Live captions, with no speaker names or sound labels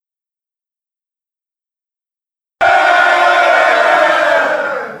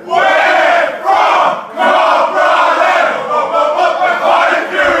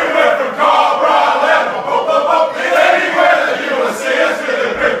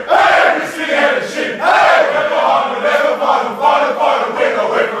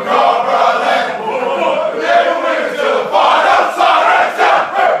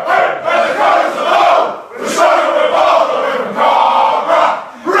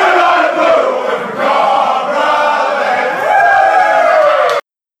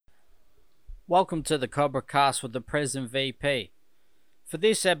Welcome to the Cobra Cast with the present VP. For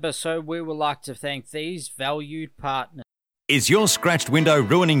this episode, we would like to thank these valued partners. Is your scratched window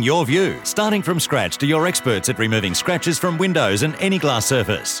ruining your view? Starting from scratch to your experts at removing scratches from windows and any glass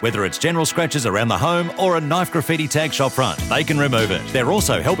surface. Whether it's general scratches around the home or a knife graffiti tag shop front, they can remove it. They're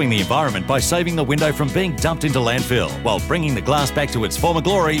also helping the environment by saving the window from being dumped into landfill, while bringing the glass back to its former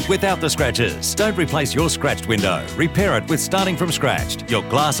glory without the scratches. Don't replace your scratched window. Repair it with Starting From Scratched, your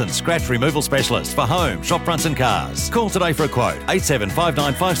glass and scratch removal specialist for home, shop fronts and cars. Call today for a quote,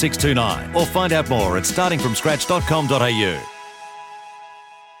 87595629, or find out more at startingfromscratch.com.au.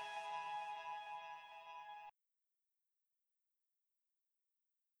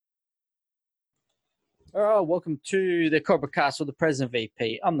 All right, welcome to the Cobra Cast with the present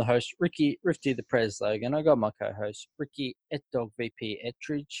VP. I'm the host, Ricky Rifty the Pres Logan. I got my co-host, Ricky Etdog VP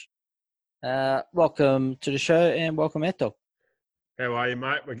Ettridge. Welcome to the show and welcome Etdog. How are you,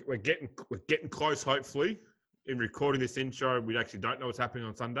 mate? We're getting close. Hopefully, in recording this intro, we actually don't know what's happening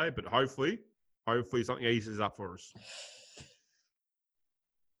on Sunday, but hopefully something eases up for us.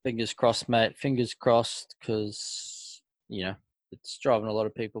 Fingers crossed, mate. Fingers crossed, because it's driving a lot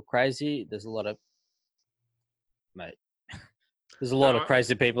of people crazy. There's a lot of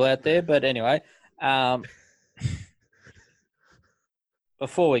crazy people out there. But anyway,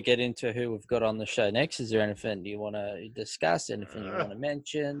 before we get into who we've got on the show next, is there anything you want to discuss? Anything you want to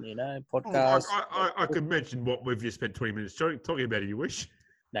mention? Podcast. I could mention what we've just spent 20 minutes talking about if you wish.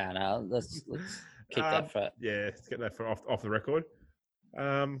 No. Let's keep that for. Yeah, let's get that for off the record.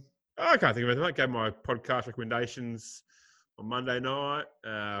 I can't think of anything. I gave my podcast recommendations on Monday night.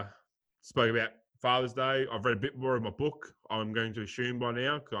 Spoke about Father's Day. I've read a bit more of my book. I'm going to assume by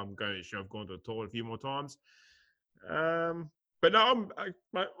now, because I'm going to assume I've gone to the toilet a few more times. But no,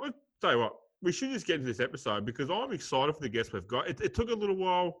 I'll tell you what, we should just get into this episode because I'm excited for the guest we've got. It took a little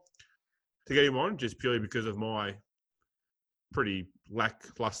while to get him on, just purely because of my pretty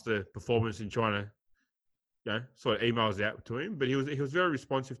lackluster performance in trying to, sort of emails out to him. But he was very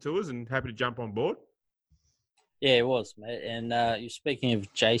responsive to us and happy to jump on board. Yeah, it was, mate. And you're speaking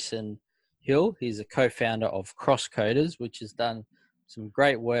of Jason Hill. He's a co-founder of Crosscoders, which has done some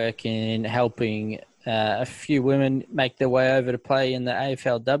great work in helping a few women make their way over to play in the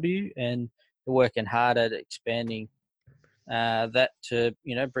AFLW, and they're working hard at expanding that to,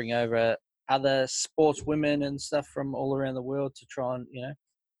 bring over other sports women and stuff from all around the world to try and,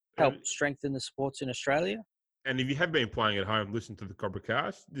 help strengthen the sports in Australia. And if you have been playing at home, listen to the Cobra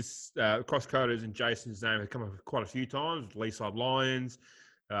Cast. This Crosscoders and Jason's name have come up quite a few times. Leaside Lions,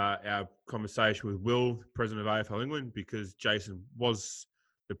 our conversation with Will, president of AFL England, because Jason was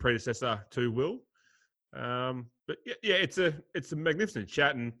the predecessor to Will. But yeah, it's a magnificent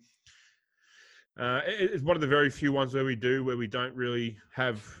chat, and it's one of the very few ones where we don't really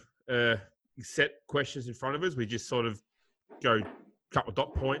have set questions in front of us. We just sort of go a couple of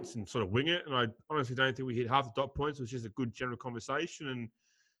dot points and sort of wing it. And I honestly don't think we hit half the dot points. It was just a good general conversation, and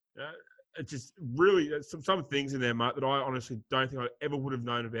it just really some things in there, mate, that I honestly don't think I ever would have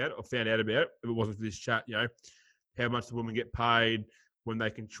known about or found out about if it wasn't for this chat. How much the women get paid, when they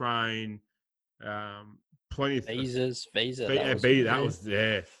can train, plenty of visa. That was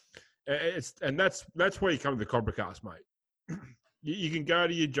there. And that's where you come to the Cobra Cast, mate. You can go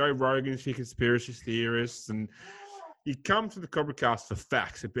to your Joe Rogans, your conspiracy theorists, and you come to the Cobra Cast for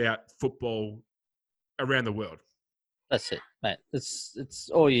facts about football around the world. That's it, mate.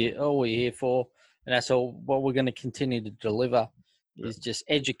 It's all we're here for, and that's all. What we're going to continue to deliver is just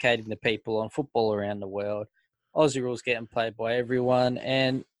educating the people on football around the world. Aussie rules getting played by everyone,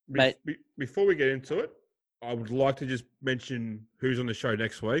 and mate. Before we get into it, I would like to just mention who's on the show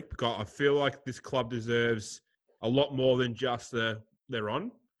next week, because I feel like this club deserves a lot more than just they're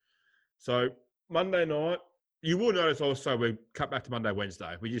on. So Monday night, you will notice also we cut back to Monday,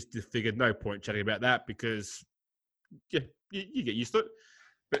 Wednesday. We just figured no point chatting about that because. Yeah, you get used to it.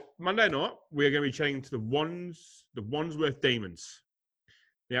 But Monday night, we're going to be chatting to the Wandsworth Demons.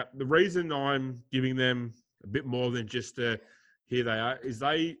 Now, the reason I'm giving them a bit more than just here they are is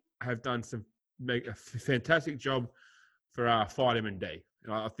they have done a fantastic job for our Fight M&D.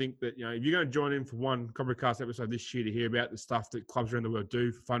 And I think that, if you're going to join in for one Cobra Cast episode this year to hear about the stuff that clubs around the world do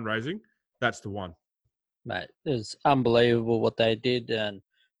for fundraising, that's the one. Mate, it was unbelievable what they did, and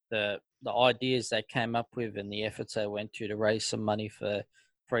the ideas they came up with and the efforts they went to raise some money for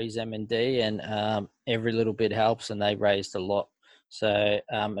Freeze M&D, and every little bit helps, and they raised a lot. So it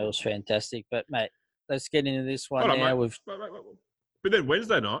was fantastic. But, mate, let's get into this one now. Mate. But then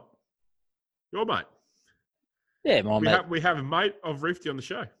Wednesday night, your mate. Yeah, my mate. We have a mate of Rifty on the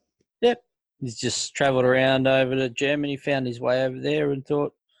show. Yep. He's just travelled around over to Germany, found his way over there and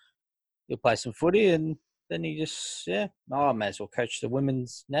thought, You'll play some footy, and then you just, I may as well coach the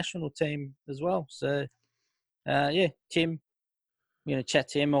women's national team as well. So, Tim, I'm going to chat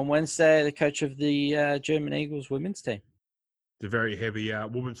to him on Wednesday, the coach of the German Eagles women's team. It's a very heavy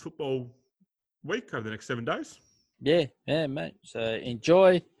women's football week over the next 7 days. Yeah, mate. So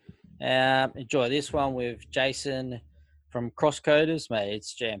enjoy this one with Jason from Crosscoders, mate.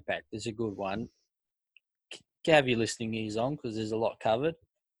 It's jam-packed. It's a good one. Have your listening ears on because there's a lot covered.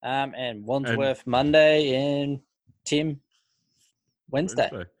 And Wandsworth Monday and Tim Wednesday.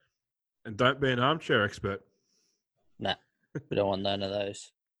 And don't be an armchair expert. Nah, we don't want none of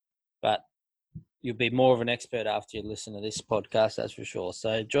those. But you'll be more of an expert after you listen to this podcast, that's for sure. So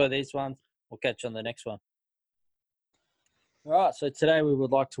enjoy these ones. We'll catch you on the next one. All right, so today we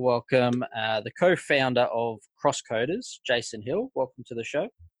would like to welcome the co-founder of Crosscoders, Jason Hill. Welcome to the show.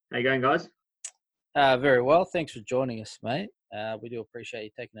 How you going, guys? Very well. Thanks for joining us, mate. We do appreciate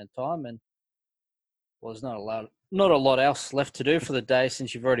you taking the time. And there's not a lot else left to do for the day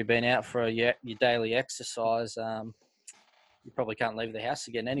since you've already been out for your daily exercise. You probably can't leave the house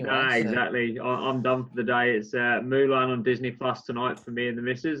again anyway. No, exactly. I'm done for the day. It's Mulan on Disney Plus tonight for me and the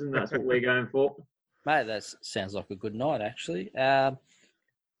missus, and that's what we're going for. Mate, that sounds like a good night, actually. All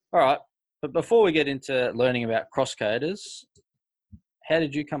right. But before we get into learning about Crosscoders, how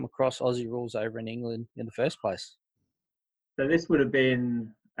did you come across Aussie rules over in England in the first place? So this would have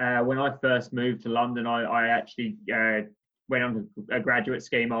been when I first moved to London. I actually went on a graduate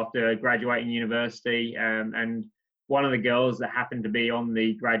scheme after graduating university, and one of the girls that happened to be on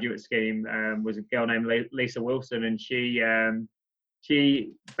the graduate scheme was a girl named Lisa Wilson, and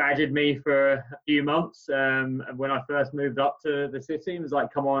she badgered me for a few months when I first moved up to the city. It was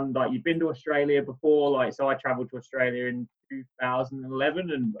like, come on, like, you've been to Australia before. Like, so I travelled to Australia in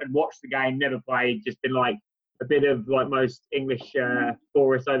 2011 and watched the game, never played, just been like a bit of like most English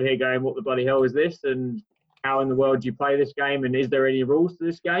tourists over here going, what the bloody hell is this? And how in the world do you play this game? And is there any rules to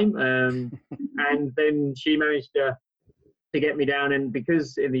this game? And then she managed to get me down. And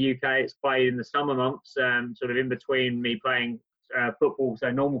because in the UK it's played in the summer months, sort of in between me playing football,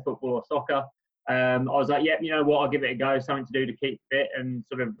 so normal football or soccer, I was like, yep, you know what, I'll give it a go, something to do to keep fit, and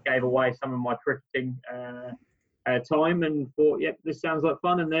sort of gave away some of my cricketing time and thought, yep, this sounds like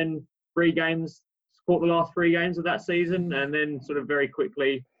fun. And then 3 games, caught the last 3 games of that season, and then sort of very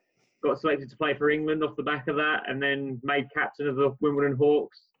quickly got selected to play for England off the back of that, and then made captain of the Wimbledon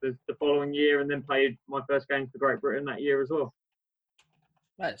Hawks the following year, and then played my first game for Great Britain that year as well.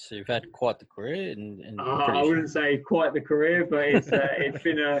 Right, so you've had quite the career. I wouldn't say quite the career, but it's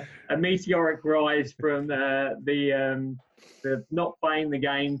been a meteoric rise from the not playing the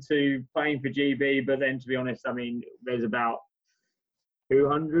game to playing for GB. But then, to be honest, I mean, there's about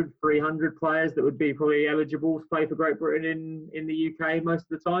 200, 300 players that would be probably eligible to play for Great Britain in the UK most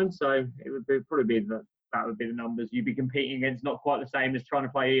of the time. So it would probably be that would be the numbers you'd be competing against. Not quite the same as trying to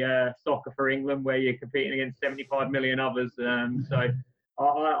play soccer for England, where you're competing against 75 million others. So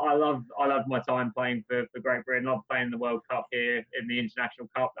I loved my time playing for Great Britain. Loved playing in the World Cup here, in the International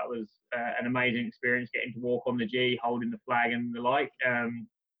Cup. That was an amazing experience, getting to walk on the G, holding the flag and the like. And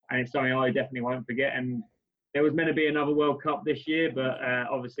it's something I definitely won't forget. And there was meant to be another World Cup this year, but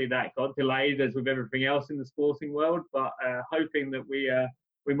obviously that got delayed, as with everything else in the sporting world. But hoping that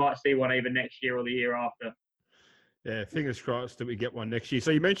we might see one either next year or the year after. Yeah, fingers crossed that we get one next year.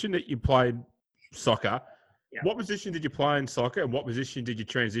 So you mentioned that you played soccer. Yeah. What position did you play in soccer, and what position did you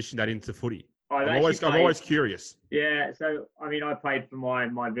transition that into footy? I'm always curious. Yeah, so I mean, I played for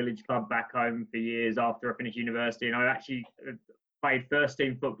my village club back home for years after I finished university, and I actually played first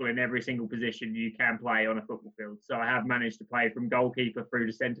team football in every single position you can play on a football field. So I have managed to play from goalkeeper through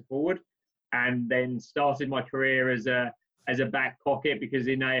to centre forward, and then started my career as a back pocket, because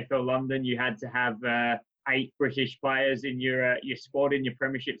in AFL London you had to have 8 British players in your squad, in your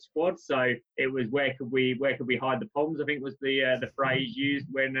Premiership squad. So it was where could we hide the Poms, I think was the phrase used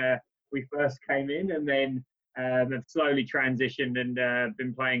when we first came in, and then have slowly transitioned and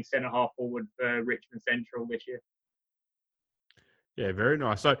been playing centre half forward for Richmond Central this year. Yeah, very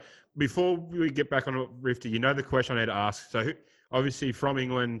nice. So before we get back on Rifty, you know the question I need to ask. So obviously from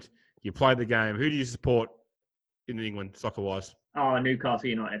England, you played the game. Who do you support in England, soccer-wise? Oh, Newcastle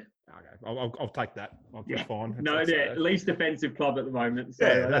United. Okay, I'll take that. That's fine. No, they're least offensive club at the moment. So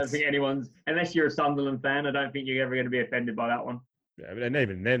I don't think anyone's, unless you're a Sunderland fan, I don't think you're ever going to be offended by that one. Yeah, but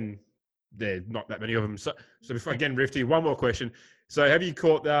even then, there's not that many of them. So before, again, Rifty, one more question. So have you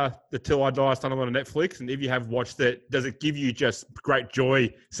caught the Till I Die Tunnel on Netflix? And if you have watched it, does it give you just great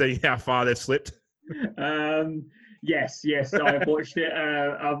joy seeing how far they've slipped? Yes, I've watched it.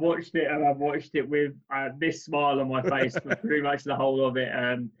 I've watched it, and I've watched it with this smile on my face for pretty much the whole of it.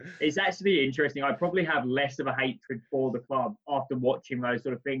 It's actually interesting. I probably have less of a hatred for the club after watching those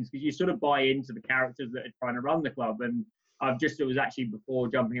sort of things, because you sort of buy into the characters that are trying to run the club. And it was actually before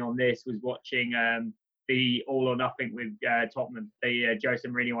jumping on this, was watching the All or Nothing with Tottenham, the Jose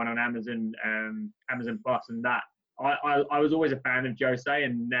Mourinho one on Amazon Plus, and that. I was always a fan of Jose,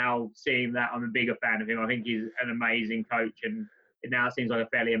 and now seeing that, I'm a bigger fan of him. I think he's an amazing coach, and it now seems like a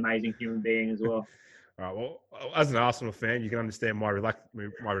fairly amazing human being as well. All right. Well, as an Arsenal fan, you can understand my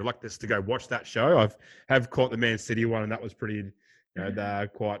reluctance to go watch that show. Have caught the Man City one, and that was pretty,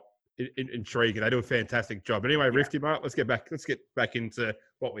 quite intriguing. They do a fantastic job. But anyway, Rifty, mate, let's get back into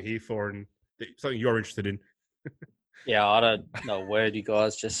what we're here for and something you're interested in. Yeah, I don't know a word you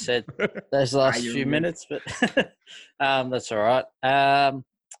guys just said those last few minutes, but that's all right. All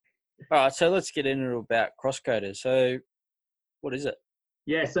right, so let's get into about Crosscoders. So what is it?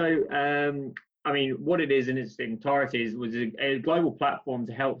 Yeah, so, what it is in its entirety was a global platform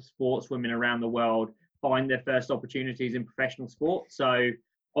to help sportswomen around the world find their first opportunities in professional sport. So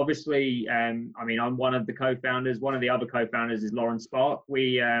obviously, I'm one of the co-founders. One of the other co-founders is Lauren Spark.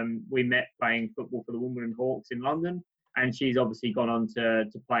 We met playing football for the Wimbledon Hawks in London, and she's obviously gone on to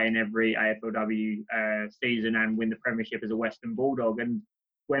play in every AFLW season and win the Premiership as a Western Bulldog. And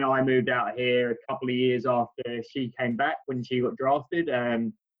when I moved out here a couple of years after she came back, when she got drafted,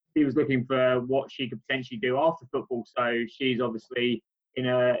 she was looking for what she could potentially do after football. So she's obviously in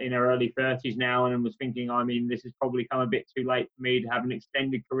her early 30s now, and was thinking, this has probably come a bit too late for me to have an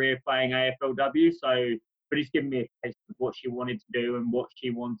extended career playing AFLW. But it's given me a taste of what she wanted to do and what she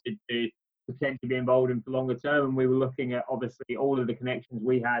wanted to potentially be involved in for longer term. And we were looking at obviously all of the connections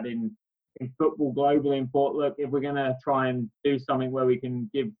we had in football globally, and thought, look, if we're going to try and do something where we can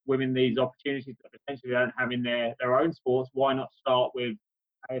give women these opportunities that potentially they don't have in their own sports, why not start with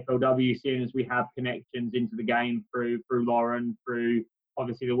AFLW, seeing as we have connections into the game through Lauren, through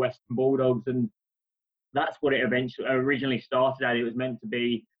obviously the Western Bulldogs. And that's what it originally started at. It was meant to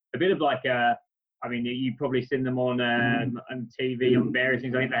be a bit of like you've probably seen them on TV on various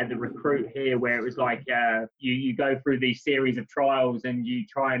things. I think they had the Recruit here, where it was like you go through these series of trials and you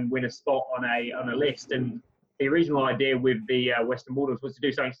try and win a spot on a list. And the original idea with the Western Bulldogs was to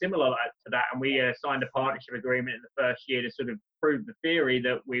do something similar to that. And we signed a partnership agreement in the first year to sort of prove the theory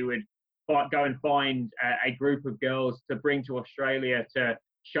that we would go and find a group of girls to bring to Australia to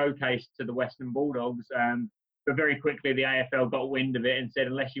showcase to the Western Bulldogs. But very quickly, the AFL got wind of it and said,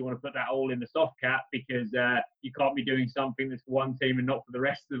 unless you want to put that all in the soft cap, because you can't be doing something that's for one team and not for the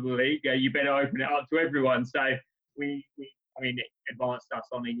rest of the league, you better open it up to everyone. So it advanced us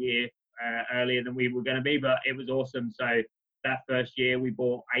on a year earlier than we were going to be, but it was awesome. So that first year, we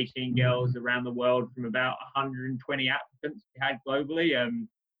brought 18 girls around the world from about 120 applicants we had globally.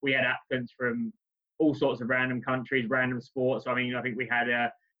 We had applicants from all sorts of random countries, random sports. I think we had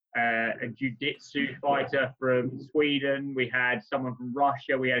a jiu-jitsu fighter from Sweden. We had someone from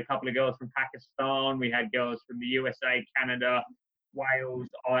Russia. We had a couple of girls from Pakistan. We had girls from the USA, Canada, Wales,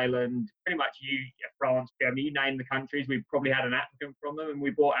 Ireland, pretty much France, Germany, you name the countries. We probably had an applicant from them, and we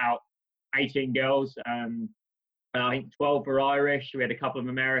brought out 18 girls. I think 12 were Irish. We had a couple of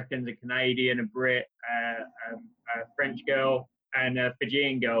Americans, a Canadian, a Brit, a French girl, and a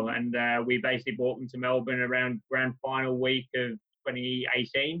Fijian girl. And we basically brought them to Melbourne around grand final week of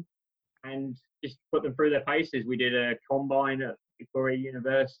 2018 and just put them through their paces. We did a combine at Victoria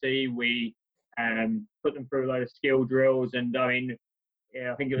University. We put them through a load of skill drills. And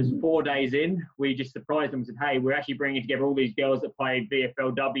I think it was 4 days in, we just surprised them and said, hey, we're actually bringing together all these girls that play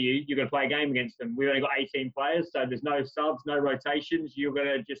VFLW. You're going to play a game against them. We've only got 18 players, so there's no subs, no rotations. You're going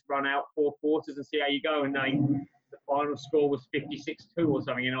to just run out 4 quarters and see how you go. And the final score was 56-2 or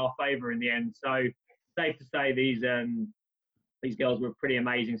something in our favour in the end. So safe to say these girls were pretty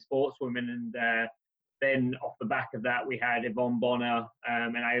amazing sportswomen. And then off the back of that, we had Yvonne Bonner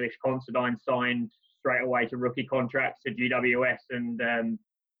and Ailish Considine signed straight away to rookie contracts to GWS and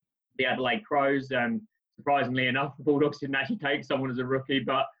the Adelaide Crows. Surprisingly enough, the Bulldogs didn't actually take someone as a rookie,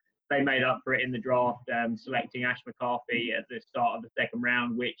 but they made up for it in the draft, selecting Ash McCarthy at the start of the second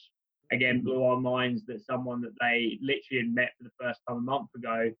round, which again blew our minds that someone that they literally had met for the first time a month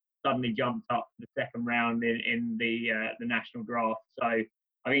ago suddenly jumped up to the second round in the national draft. So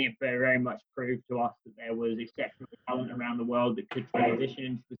I think it very much proved to us that there was exceptional talent around the world that could transition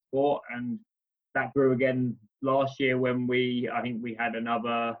into the sport. And that grew again last year when I think we had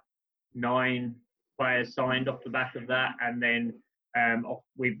another 9 players signed off the back of that. And then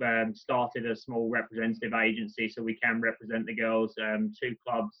we've started a small representative agency so we can represent the girls, 2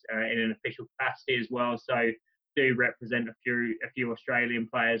 clubs in an official capacity as well. So do represent a few Australian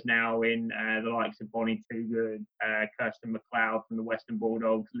players now in the likes of Bonnie Toogood, Kirsten McLeod from the Western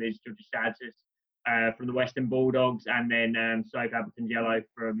Bulldogs, Liz Georgiadis from the Western Bulldogs, and then Sophie Abertonjello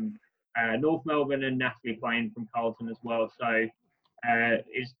from North Melbourne, and Natalie Plain from Carlton as well. So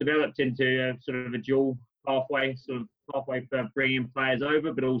it's developed into a sort of a dual pathway for bringing players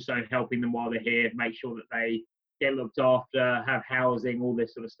over, but also helping them while they're here, make sure that they get looked after, have housing, all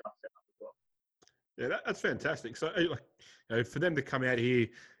this sort of stuff set up as well. Yeah, that's fantastic. So, for them to come out here,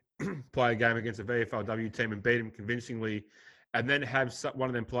 play a game against a VFLW team and beat them convincingly, and then have one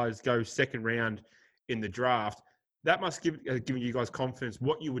of them players go second round in the draft, that must give you guys confidence.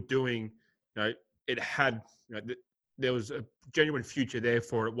 What you were doing, it had, there was a genuine future there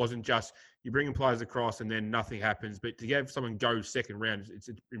for it. It wasn't just you bringing players across and then nothing happens. But to have someone go second round, it's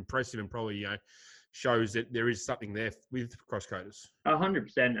impressive and probably shows that there is something there with Crosscoders.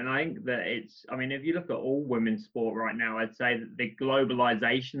 100%. And I think that if you look at all women's sport right now, I'd say that the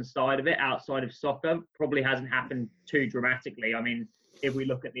globalization side of it outside of soccer probably hasn't happened too dramatically. I mean, if we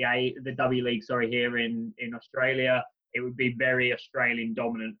look at the W League, here in Australia, it would be very Australian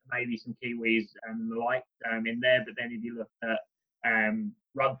dominant, maybe some Kiwis and the like in there. But then if you look at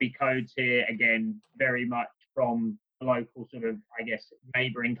rugby codes here, again, very much from local sort of, I guess,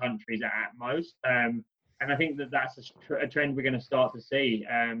 neighbouring countries at most. And I think that that's a trend we're going to start to see.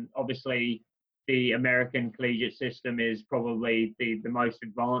 Obviously, the American collegiate system is probably the most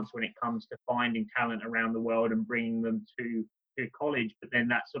advanced when it comes to finding talent around the world and bringing them to college. But then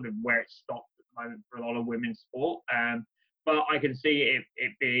that's sort of where it stops at the moment for a lot of women's sport. But I can see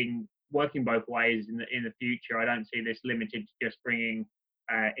it being working both ways in the future. I don't see this limited to just bringing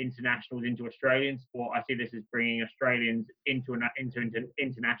internationals into Australian sport. I see this as bringing Australians into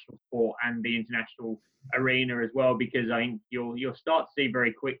international sport and the international arena as well, because I think you'll start to see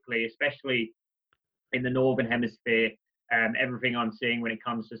very quickly, especially in the Northern Hemisphere, everything I'm seeing when it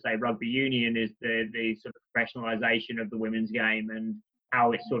comes to, say, rugby union is the sort of professionalisation of the women's game and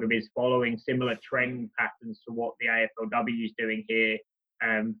how it sort of is following similar trend patterns to what the AFLW is doing here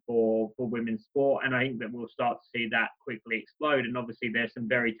for women's sport. And I think that we'll start to see that quickly explode. And obviously there's some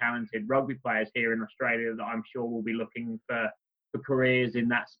very talented rugby players here in Australia that I'm sure will be looking for careers in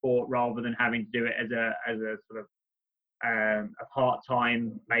that sport rather than having to do it as a sort of a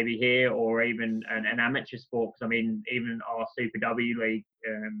part-time maybe here or even an amateur sport. Because I mean, even our Super W League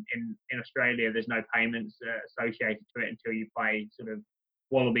in Australia, there's no payments associated to it until you play sort of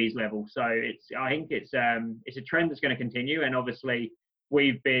Wallabies level. So I think it's a trend that's going to continue. And obviously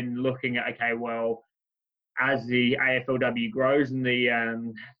we've been looking at, okay, well, as the AFLW grows and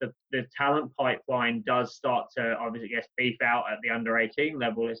the talent pipeline does start to obviously beef out at the under 18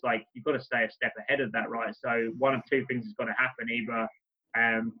 level, it's like you've got to stay a step ahead of that, right? So one of two things has got to happen. Either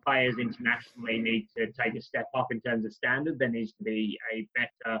players internationally need to take a step up in terms of standard. There needs to be a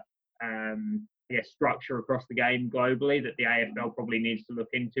better structure across the game globally that the AFL probably needs to look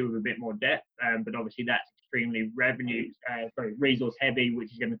into with a bit more depth. But obviously that's extremely resource heavy,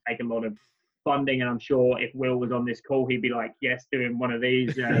 which is going to take a lot of funding. And I'm sure if Will was on this call, he'd be like, yes, doing one of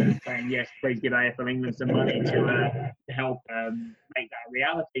these, saying, yes, please give AFL England some money to help make that a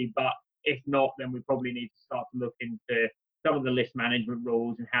reality. But if not, then we probably need to start to look into some of the list management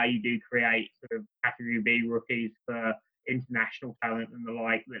rules and how you do create sort of category B rookies for international talent and the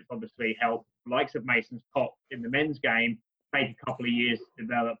like. That's obviously helped the likes of Mason's Pop in the men's game take a couple of years to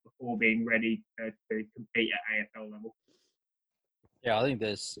develop before being ready to compete at AFL level. Yeah, I think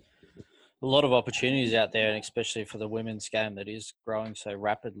there's a lot of opportunities out there, and especially for the women's game that is growing so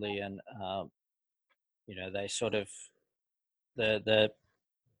rapidly. And they sort of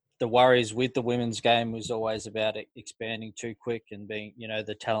the worries with the women's game was always about it expanding too quick and being,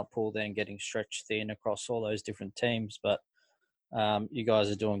 the talent pool then getting stretched thin across all those different teams. But you guys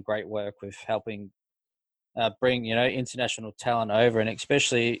are doing great work with helping bring, international talent over, and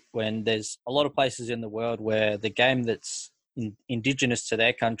especially when there's a lot of places in the world where the game that's indigenous to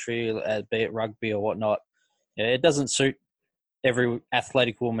their country, be it rugby or whatnot, it doesn't suit every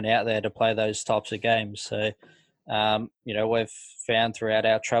athletic woman out there to play those types of games. So, we've found throughout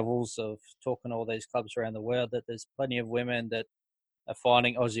our travels of talking to all these clubs around the world that there's plenty of women that are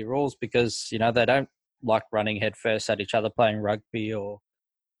finding Aussie rules because, they don't like running headfirst at each other playing rugby, or,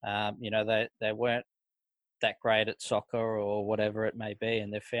 they weren't that great at soccer or whatever it may be.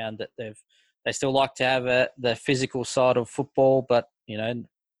 And they've found that they still like to have the physical side of football, but,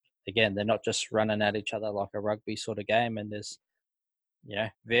 again, they're not just running at each other like a rugby sort of game. And there's,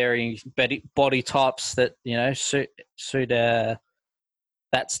 varying body types that, suit that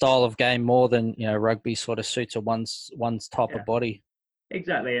style of game more than, rugby sort of suits one's type of body.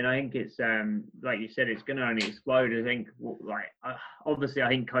 Exactly, and I think it's like you said, it's going to only explode. I think, obviously, I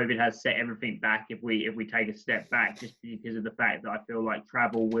think COVID has set everything back. If we take a step back, just because of the fact that I feel like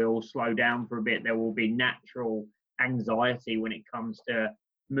travel will slow down for a bit, there will be natural anxiety when it comes to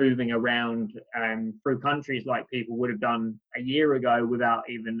moving around through countries like people would have done a year ago without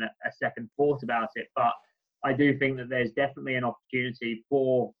even a second thought about it. But I do think that there's definitely an opportunity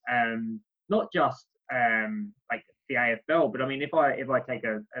for not just like the AFL, but I mean, if I take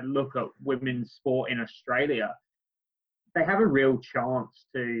a look at women's sport in Australia, they have a real chance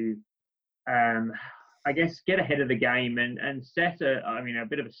to, I guess, get ahead of the game and set a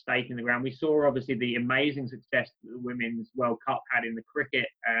bit of a stake in the ground. We saw obviously the amazing success that the Women's World Cup had in the cricket.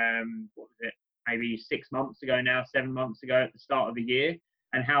 What was it? Maybe 6 months ago now, 7 months ago at the start of the year,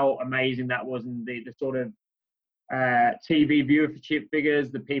 and how amazing that was, and the sort of TV viewership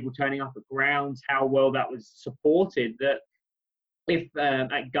figures, the people turning up at grounds, how well that was supported. That if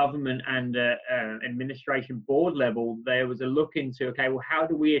at government and administration board level, there was a look into, okay, well, how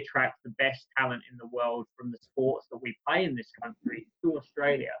do we attract the best talent in the world from the sports that we play in this country to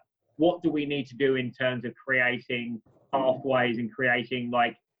Australia? What do we need to do in terms of creating pathways and creating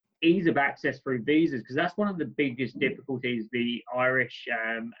like ease of access through visas? Because that's one of the biggest difficulties the Irish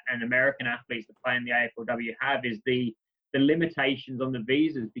and American athletes that play in the AFLW have, is the limitations on the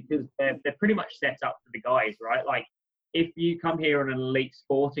visas, because they're pretty much set up for the guys, right? Like, if you come here on an elite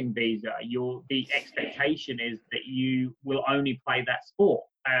sporting visa, the expectation is that you will only play that sport.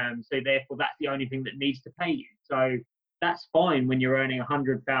 So therefore, that's the only thing that needs to pay you. So that's fine when you're earning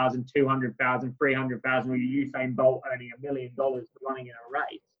 100,000, 200,000, 300,000, or you're Usain Bolt earning $1 million for running in a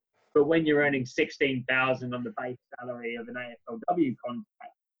race. But when you're earning 16,000 on the base salary of an AFLW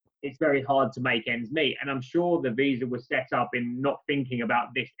contract, it's very hard to make ends meet. And I'm sure the visa was set up in not thinking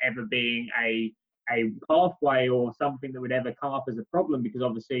about this ever being a pathway or something that would ever come up as a problem, because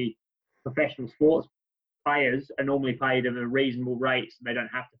obviously professional sports players are normally paid at a reasonable rate, so they don't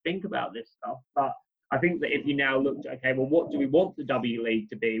have to think about this stuff. But I think that if you now look at, okay, well, what do we want the W League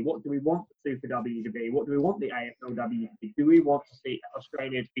to be? What do we want the Super W to be? What do we want the AFLW to be? Do we want to see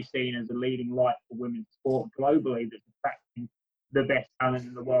Australia to be seen as a leading light for women's sport globally that's attracting the best talent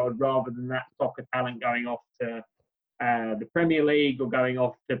in the world, rather than that soccer talent going off to the Premier League or going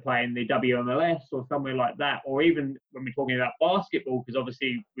off to play in the WMLS or somewhere like that? Or even when we're talking about basketball, because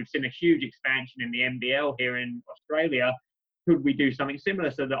obviously we've seen a huge expansion in the NBL here in Australia, could we do something similar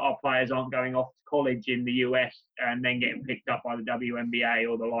so that our players aren't going off to college in the US and then getting picked up by the WNBA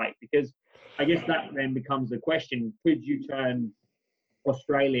or the like? Because I guess that then becomes the question, could you turn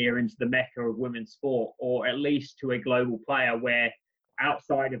Australia into the mecca of women's sport, or at least to a global player where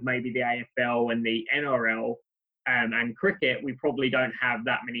outside of maybe the AFL and the NRL, and cricket, we probably don't have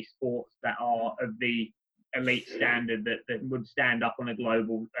that many sports that are of the elite standard that would stand up on a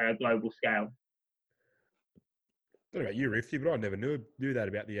global scale. I don't know about you, Rifty, but I never knew that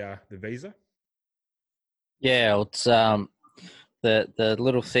about the visa. Yeah, it's the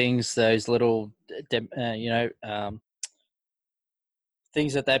little things, those little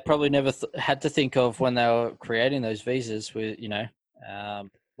things that they probably never had to think of when they were creating those visas. With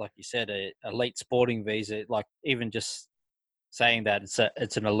like you said, a elite sporting visa, like even just saying that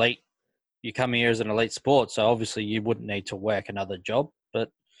it's an elite, you come here as an elite sport, so obviously you wouldn't need to work another job. But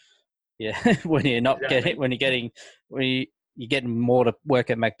yeah, when you're not getting more to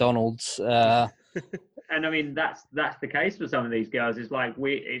work at McDonald's. And I mean, that's the case for some of these girls. It's like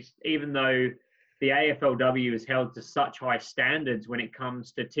it's even though the AFLW is held to such high standards when it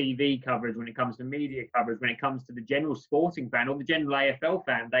comes to TV coverage, when it comes to media coverage, when it comes to the general sporting fan or the general AFL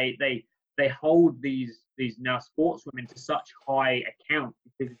fan, they hold these now sportswomen to such high account,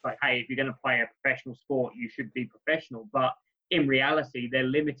 because it's like, hey, if you're going to play a professional sport, you should be professional. But in reality, they're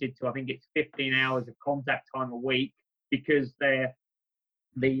limited to, I think it's 15 hours of contact time a week, because the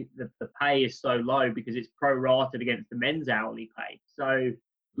pay is so low, because it's prorated against the men's hourly pay. So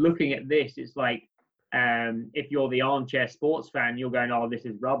looking at this, it's like, if you're the armchair sports fan, you're going, oh, this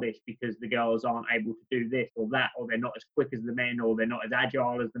is rubbish because the girls aren't able to do this or that, or they're not as quick as the men, or they're not as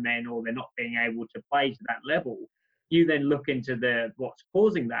agile as the men, or they're not being able to play to that level. You then look into what's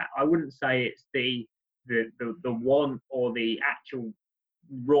causing that. I wouldn't say it's the want or the actual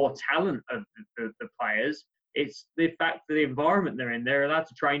raw talent of the players. It's the fact that the environment they're in. They're allowed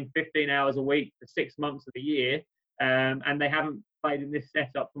to train 15 hours a week for 6 months of the year, and they haven't played in this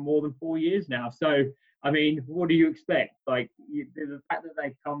setup for more than 4 years now. So, I mean, what do you expect? Like, the fact that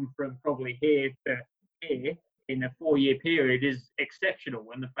they've come from probably here to here in a 4-year period is exceptional.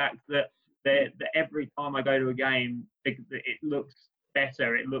 And the fact that every time I go to a game, it looks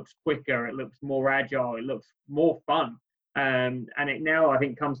better, it looks quicker, it looks more agile, it looks more fun. And it now, I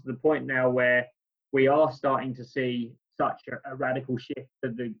think, comes to the point now where we are starting to see such a radical shift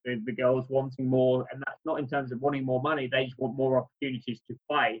to the girls wanting more, and that's not in terms of wanting more money. They just want more opportunities to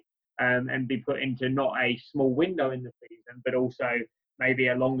play and be put into not a small window in the season, but also maybe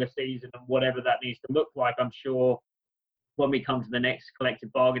a longer season and whatever that needs to look like. I'm sure when we come to the next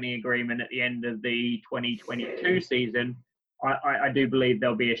collective bargaining agreement at the end of the 2022 season, I do believe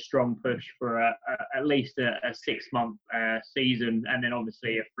there'll be a strong push for at least a 6-month season, and then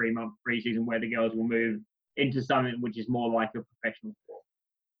obviously a 3-month pre-season where the girls will move into something which is more like a professional sport.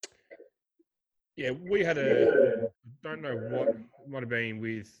 Yeah, we had don't know what it might have been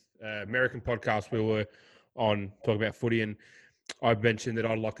with American podcast we were on talking about footy, and I mentioned that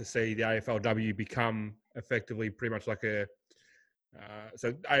I'd like to see the AFLW become effectively pretty much like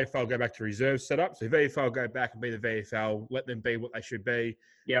so AFL go back to reserve setup. So VFL go back and be the VFL, let them be what they should be.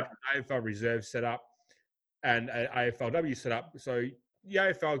 Yeah. AFL reserve setup and AFLW setup. So the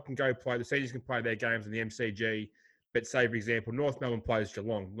AFL can go play, the seniors can play their games in the MCG, but say, for example, North Melbourne plays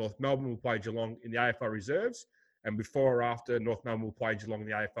Geelong. North Melbourne will play Geelong in the AFL reserves, and before or after, North Melbourne will play Geelong in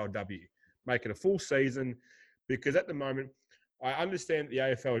the AFLW. Make it a full season, because at the moment, I understand the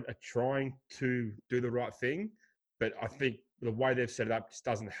AFL are trying to do the right thing, but I think the way they've set it up just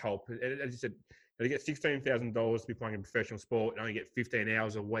doesn't help. As you said, they get $16,000 to be playing in professional sport and only get 15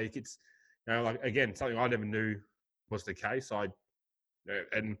 hours a week. It's, like, again, something I never knew was the case.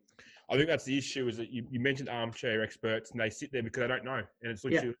 And I think that's the issue, is that you mentioned armchair experts, and they sit there because they don't know. And it's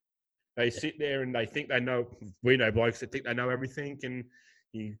literally, they sit there and they think they know. We know blokes that think they know everything, and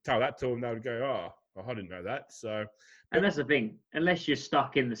you tell that to them, they would go, oh, I didn't know that. So, and that's the thing. Unless you're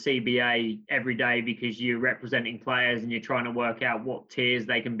stuck in the CBA every day because you're representing players and you're trying to work out what tiers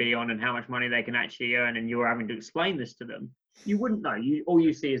they can be on and how much money they can actually earn, and you're having to explain this to them, you wouldn't know. All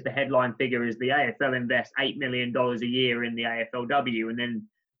you see is the headline figure is the AFL invests $8 million a year in the AFLW, and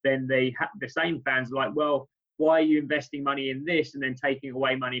then the same fans are like, well, why are you investing money in this and then taking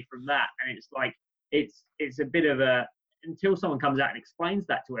away money from that? And it's like it's a bit of a, until someone comes out and explains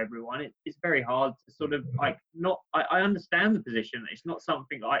that to everyone, it's very hard to sort of like not. I understand the position. It's not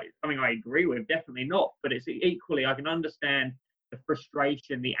something I agree with, definitely not. But it's equally, I can understand the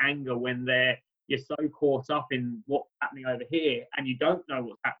frustration, the anger when you're so caught up in what's happening over here and you don't know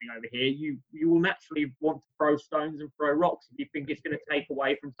what's happening over here. You will naturally want to throw stones and throw rocks if you think it's going to take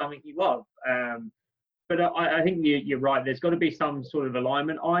away from something you love. But I think you're right. There's got to be some sort of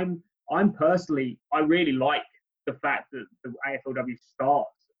alignment. I'm personally, I really like the fact that the AFLW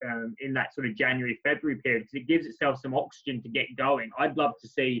starts in that sort of January, February period, because it gives itself some oxygen to get going. I'd love to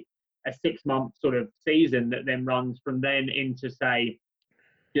see a 6-month sort of season that then runs from then into, say,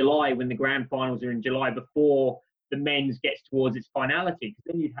 July, when the grand finals are in July, before the men's gets towards its finality. Because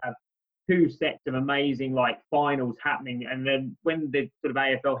then you'd have 2 sets of amazing like finals happening, and then when the sort of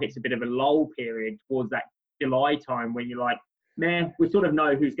AFL hits a bit of a lull period towards that July time, when you're like, man, we sort of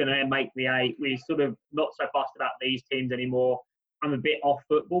know who's going to make the 8. We're sort of not so fussed about these teams anymore. I'm a bit off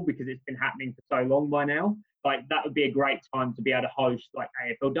football because it's been happening for so long by now. Like, that would be a great time to be able to host like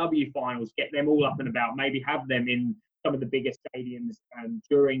AFLW finals, get them all up and about, maybe have them in some of the biggest stadiums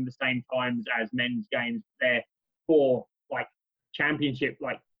during the same times as men's games there for like championship,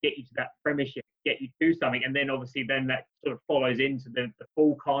 like get you to that premiership, get you to something. And then obviously then that sort of follows into the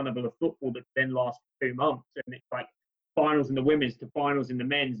full carnival of football that then lasts 2 months. And it's like finals in the women's to finals in the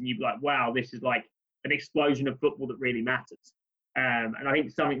men's. And you'd be like, wow, this is like an explosion of football that really matters. And I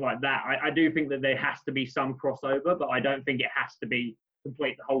think something like that, I do think that there has to be some crossover, but I don't think it has to be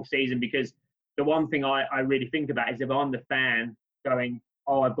complete the whole season, because the one thing I really think about is if I'm the fan going,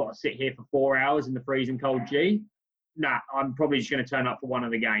 oh, I've got to sit here for 4 hours in the freezing cold G. Nah, I'm probably just going to turn up for one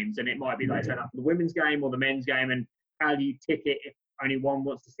of the games. And it might be like turn up for the women's game or the men's game. And how do you ticket if only one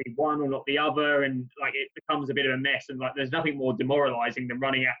wants to see one or not the other? And like it becomes a bit of a mess. And like there's nothing more demoralising than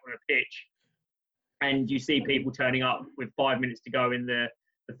running out on a pitch and you see people turning up with 5 minutes to go in the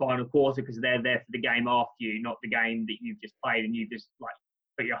final quarter because they're there for the game after you, not the game that you've just played, and you just like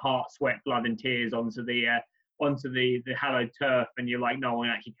put your heart, sweat, blood and tears onto the hallowed turf, and you're like, no one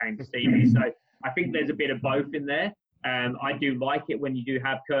actually came to see me. So I think there's a bit of both in there. I do like it when you do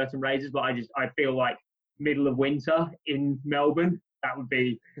have curtain raisers, but I feel like middle of winter in Melbourne, that would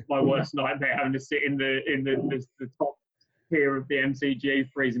be my worst nightmare, having to sit in the top tier of the MCG,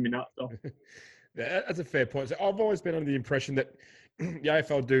 freezing me nuts off. That's a fair point. So I've always been under the impression that the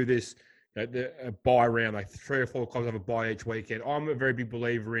AFL do this, a bye round, like 3 or 4 clubs have a bye each weekend. I'm a very big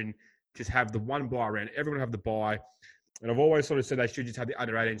believer in just have the one bye round. Everyone have the bye. And I've always sort of said they should just have the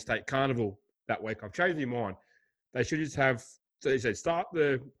under-18 state carnival that week. I've changed my mind. They should just have, so they said, start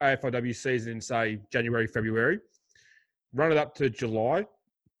the AFLW season in, say, January, February. run it up to July.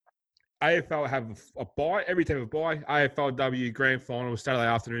 AFL have a bye. Every team have a bye. AFLW Grand Final Saturday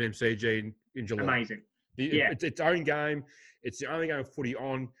afternoon MCG in July. Amazing. It's its own game. It's the only game of footy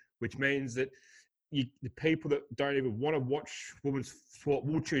on, which means that the people that don't even want to watch women's sport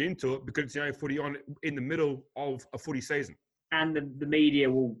will tune into it because it's the only footy on in the middle of a footy season. And the media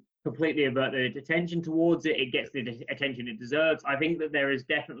will completely avert their attention towards it. It gets the attention it deserves. I think that there is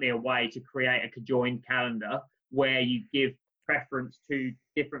definitely a way to create a conjoined calendar where you give preference to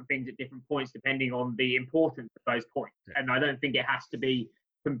different things at different points depending on the importance of those points. Yeah. And I don't think it has to be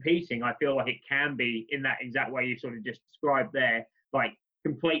competing. I feel like it can be in that exact way you sort of just described there, like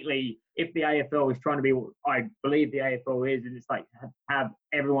completely, if the AFL is trying to be what I believe the AFL is, and it's like have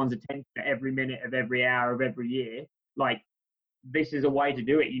everyone's attention at every minute of every hour of every year, like this is a way to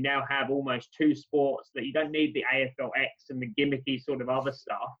do it. You now have almost two sports that you don't need the AFLX and the gimmicky sort of other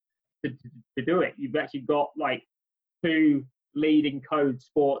stuff to do it. You've actually got like two leading code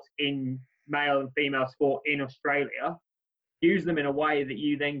sports in male and female sport in Australia. Use them in a way that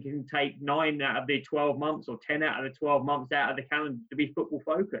you then can take 9 out of the 12 months or 10 out of the 12 months out of the calendar to be football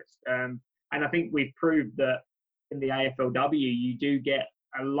focused. And I think we've proved that in the AFLW, you do get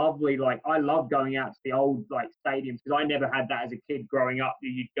a lovely, like, I love going out to the old like stadiums because I never had that as a kid growing up.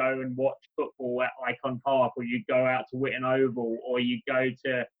 You'd go and watch football at Icon Park, or you'd go out to Whitton Oval, or you'd go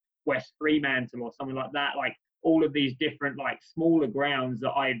to West Fremantle or something like that. Like all of these different like smaller grounds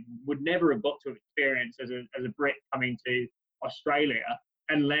that I would never have got to experience as a Brit coming to Australia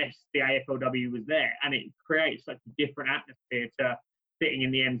unless the AFLW was there. And it creates such a different atmosphere to sitting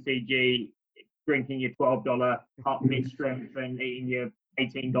in the MCG, drinking your $12 cup mixed strength and eating your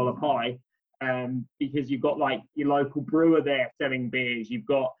 $18 pie, because you've got like your local brewer there selling beers. You've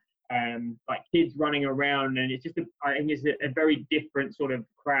got like kids running around, and it's just I think it's a very different sort of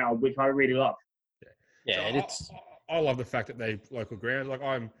crowd, which I really love. Yeah, so I love the fact that they local grounds. Like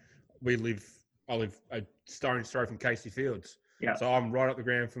I live a stone's throw from Casey Fields. Yeah. So I'm right up the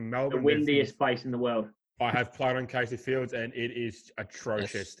ground from Melbourne. The windiest place in the world. I have played on Casey Fields, and it is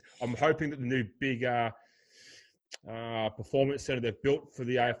atrocious. Yes. I'm hoping that the new big performance centre they've built for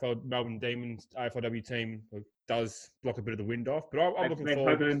the AFL Melbourne Demons AFLW team does block a bit of the wind off. But I'm looking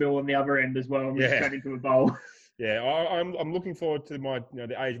forward. They're built on the other end as well. Straight into a bowl. Yeah, I'm looking forward to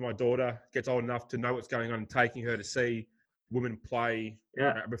the age my daughter gets old enough to know what's going on and taking her to see women play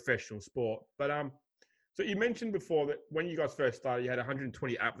a professional sport. But so you mentioned before that when you guys first started, you had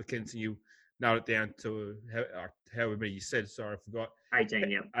 120 applicants and you nailed it down to however many you said. Sorry, I forgot. 18,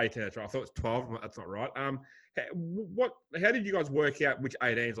 yeah. 18, that's right. I thought it was 12. That's not right. How did you guys work out which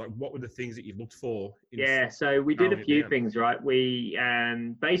 18s? Like, what were the things that you looked for? So we did a few things, right? We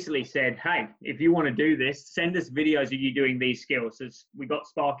basically said, hey, if you want to do this, send us videos of you doing these skills. So we got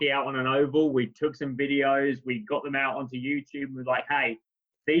Sparky out on an oval. We took some videos. We got them out onto YouTube. And we're like, hey,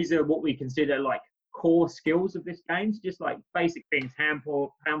 these are what we consider like core skills of this game. So just like basic things, hand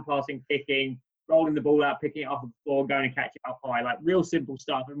passing, kicking, rolling the ball out, picking it off the floor, going and catch it up high, like real simple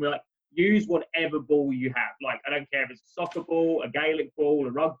stuff. And we're like, use whatever ball you have. Like, I don't care if it's a soccer ball, a Gaelic ball,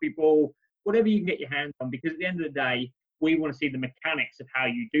 a rugby ball, whatever you can get your hands on, because at the end of the day, we want to see the mechanics of how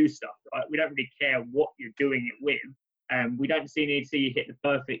you do stuff, right? We don't really care what you're doing it with. We don't need to see you hit the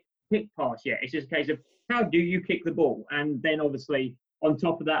perfect kick pass yet. It's just a case of how do you kick the ball? And then obviously on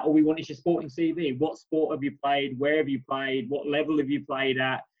top of that, all we want is your sporting CV. What sport have you played? Where have you played? What level have you played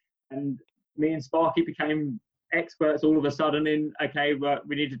at? And me and Sparky became experts all of a sudden in, okay,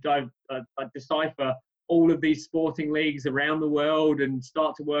 we need to decipher all of these sporting leagues around the world and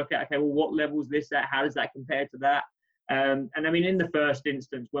start to work out, okay, well, what level is this at? How does that compare to that? And I mean, in the first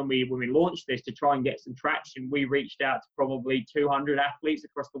instance, when we launched this to try and get some traction, we reached out to probably 200 athletes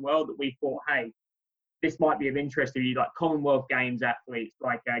across the world that we thought, hey, this might be of interest to you, like Commonwealth Games athletes,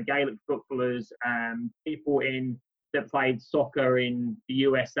 like Gaelic footballers, people that played soccer in the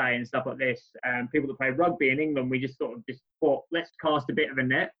USA and stuff like this, people that played rugby in England. We just thought, let's cast a bit of a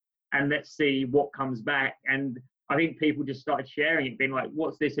net and let's see what comes back. And I think people just started sharing it, being like,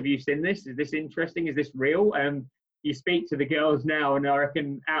 what's this? Have you seen this? Is this interesting? Is this real? You speak to the girls now, and I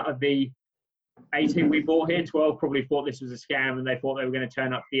reckon out of the 18 we bought here, 12 probably thought this was a scam and they thought they were going to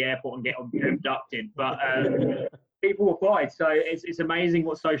turn up to the airport and get abducted. But people applied. So it's amazing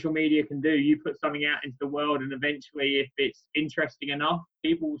what social media can do. You put something out into the world, and eventually, if it's interesting enough,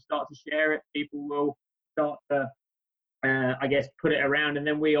 people will start to share it. People will start to, put it around. And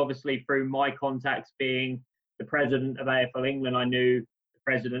then we obviously, through my contacts being the president of AFL England, I knew the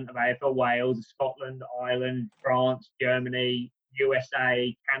president of AFL Wales, Scotland, Ireland, France, Germany,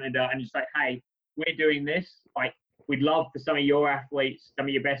 USA, Canada, and just like, hey, we're doing this. Like, we'd love for some of your athletes, some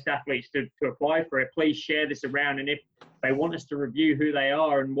of your best athletes to apply for it. Please share this around. And if they want us to review who they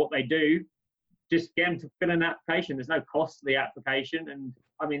are and what they do, just get them to fill in an application. There's no cost to the application. And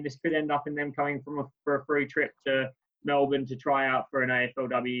I mean, this could end up in them coming for a free trip to Melbourne to try out for an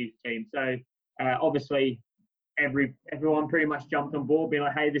AFLW team. So obviously everyone pretty much jumped on board, being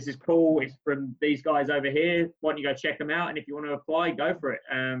like, hey, this is cool. It's from these guys over here. Why don't you go check them out? And if you want to apply, go for it.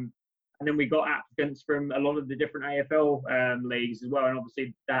 And then we got applicants from a lot of the different AFL leagues as well. And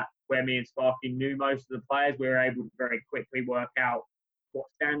obviously that where me and Sparky knew most of the players, we were able to very quickly work out what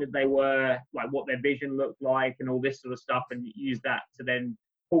standard they were, like what their vision looked like and all this sort of stuff, and use that to then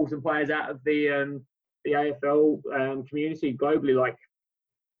pull some players out of the AFL community globally, like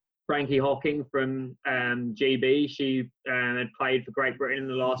Frankie Hocking from GB. She had played for Great Britain in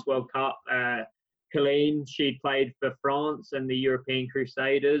the last World Cup. Colleen, she'd played for France and the European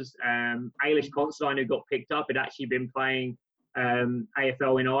Crusaders. Ailish Considine, who got picked up, had actually been playing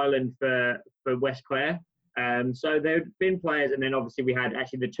AFL in Ireland for West Clare. So there had been players, and then obviously we had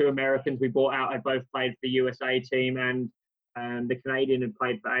actually the two Americans we brought out had both played for the USA team, and the Canadian had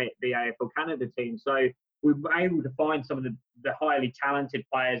played for the AFL Canada team. So we were able to find some of the highly talented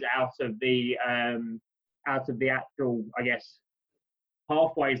players out of the actual, I guess,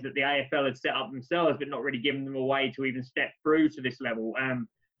 pathways that the AFL had set up themselves, but not really giving them a way to even step through to this level.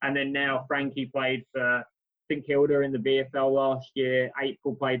 And then now Frankie played for St Kilda in the VFL last year.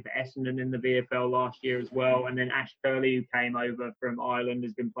 April played for Essendon in the VFL last year as well. And then Ash Curley, who came over from Ireland,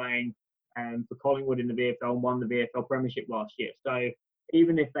 has been playing for Collingwood in the VFL and won the VFL Premiership last year. So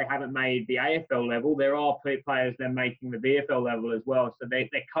even if they haven't made the AFL level, there are players then making the VFL level as well. So they're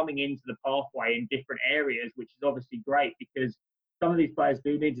coming into the pathway in different areas, which is obviously great because some of these players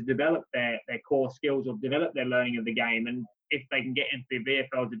do need to develop their core skills or develop their learning of the game. And if they can get into the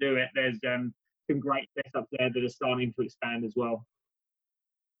VFL to do it, there's some great setups there that are starting to expand as well.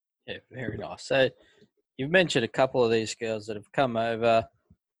 Yeah, very nice. So you've mentioned a couple of these girls that have come over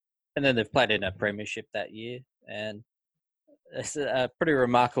and then they've played in a premiership that year. And it's pretty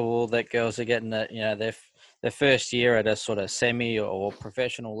remarkable that girls are getting their first year at a sort of semi or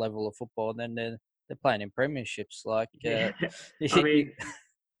professional level of football, and then they're playing in premierships. Like, I mean,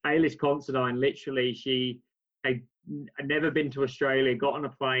 Ailish Considine, literally, she had never been to Australia, got on a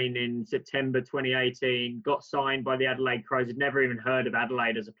plane in September 2018, got signed by the Adelaide Crows, had never even heard of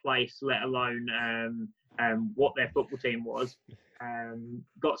Adelaide as a place, let alone what their football team was.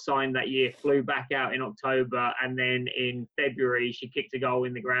 Got signed that year, flew back out in October, and then in February she kicked a goal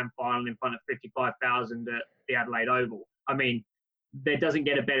in the grand final in front of 55,000 at the Adelaide Oval. I mean, there doesn't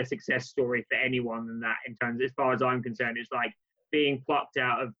get a better success story for anyone than that in terms, as far as I'm concerned. It's like being plucked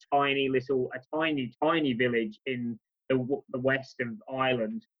out of a tiny village in the west of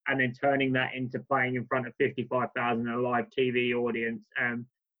Ireland, and then turning that into playing in front of 55,000 in a live TV audience, and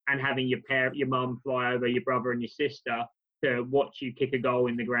having your mum fly over, your brother and your sister to watch you kick a goal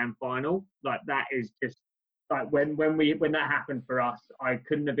in the grand final. Like, that is just like when that happened for us, I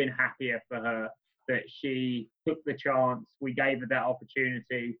couldn't have been happier for her that she took the chance. We gave her that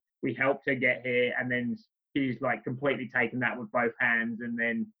opportunity. We helped her get here, and then she's like completely taken that with both hands. And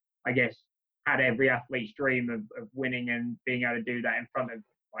then I guess had every athlete's dream of winning and being able to do that in front of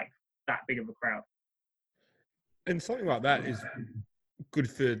like that big of a crowd. And something like that is good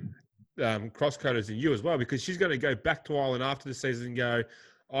for cross-coders and you as well, because she's going to go back to Ireland after the season and go,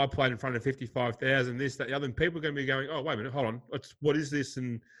 I played in front of 55,000, this, that, the other. And people are going to be going, oh, wait a minute, hold on. What is this?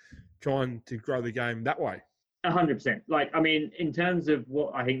 And trying to grow the game that way. 100%. Like, I mean, in terms of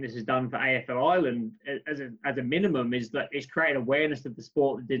what I think this has done for AFL Ireland as a minimum, is that it's created awareness of the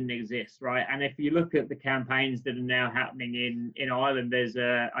sport that didn't exist, right? And if you look at the campaigns that are now happening in Ireland, there's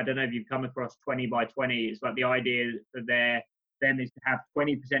I don't know if you've come across 20 by 20. It's like the idea for them is to have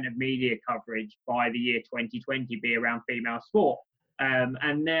 20% of media coverage by the year 2020 be around female sport.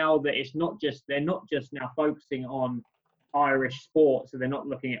 And now that they're not just now focusing on Irish sport, so they're not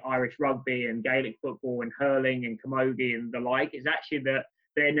looking at Irish rugby and Gaelic football and hurling and camogie and the like. It's actually that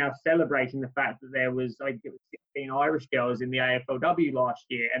they're now celebrating the fact that there was, like, 16 Irish girls in the AFLW last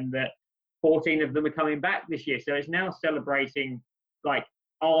year, and that 14 of them are coming back this year. So it's now celebrating like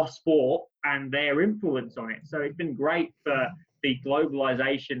our sport and their influence on it. So it's been great for the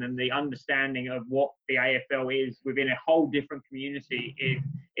globalization and the understanding of what the AFL is within a whole different community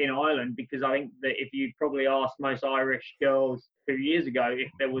in Ireland, because I think that if you probably asked most Irish girls 2 years ago if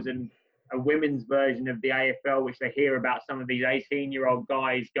there was a women's version of the AFL, which they hear about some of these 18-year-old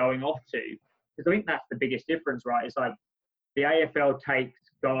guys going off to, because I think that's the biggest difference, right? It's like the AFL takes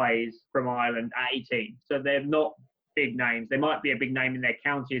guys from Ireland at 18. So they're not big names. They might be a big name in their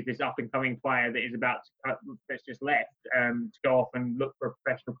county as this up-and-coming player that is about to that's just left to go off and look for a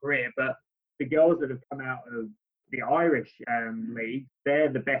professional career. But the girls that have come out of the Irish league, they're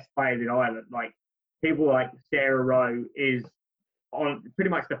the best players in Ireland. Like people like Sarah Rowe is on pretty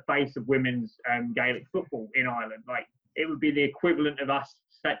much the face of women's Gaelic football in Ireland. Like it would be the equivalent of us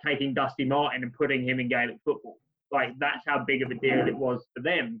taking Dusty Martin and putting him in Gaelic football. Like that's how big of a deal it was for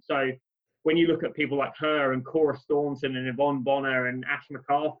them. So when you look at people like her and Cora Staunton and Yvonne Bonner and Ash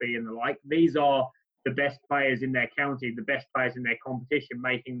McCarthy and the like, these are the best players in their county, the best players in their competition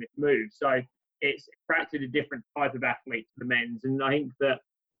making this move. So it's attracted a different type of athlete to the men's. And I think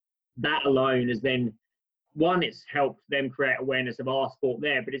that alone has then, one, it's helped them create awareness of our sport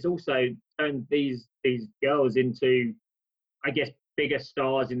there, but it's also turned these girls into, I guess, bigger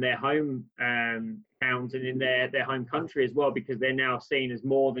stars in their home towns and in their home country as well, because they're now seen as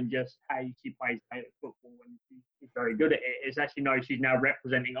more than just, hey, she plays Gaelic football and she's very good at it. It's actually, no, she's now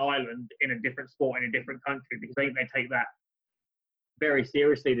representing Ireland in a different sport in a different country, because I think they take that very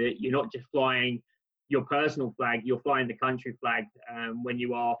seriously, that you're not just flying your personal flag, you're flying the country flag when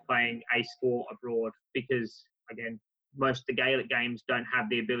you are playing a sport abroad, because, again, most of the Gaelic games don't have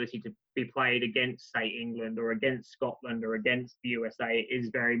the ability to be played against, say, England or against Scotland or against the USA. It is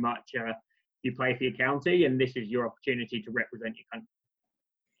very much you play for your county, and this is your opportunity to represent your country.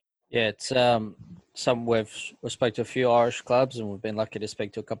 Yeah, it's we've spoke to a few Irish clubs, and we've been lucky to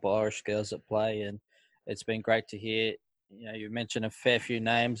speak to a couple of Irish girls that play, and it's been great to hear. You know, you mentioned a fair few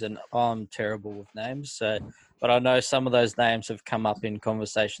names, and I'm terrible with names, but I know some of those names have come up in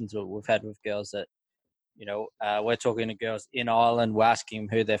conversations that we've had with girls that, you know, we're talking to girls in Ireland, we're asking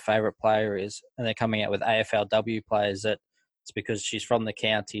them who their favourite player is, and they're coming out with AFLW players that it's because she's from the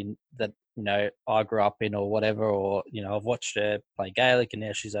county that, you know, I grew up in or whatever, or, you know, I've watched her play Gaelic and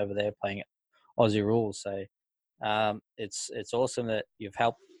now she's over there playing Aussie rules. So it's awesome that you've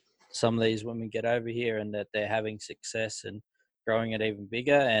helped some of these women get over here and that they're having success and growing it even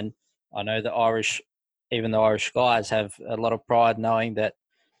bigger. And I know even the Irish guys have a lot of pride knowing that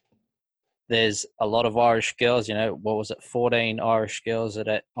there's a lot of Irish girls, you know, 14 Irish girls that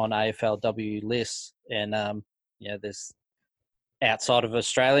are on AFLW lists. And, you know, there's outside of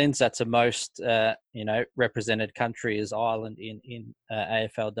Australians, that's the most, you know, represented country is Ireland in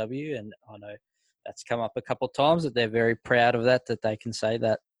AFLW. And I know that's come up a couple of times that they're very proud of that they can say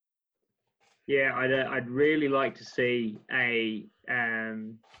that. Yeah, I'd really like to see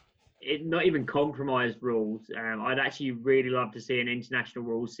not even compromised rules. I'd actually really love to see an international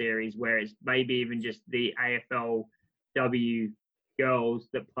rules series where it's maybe even just the AFLW girls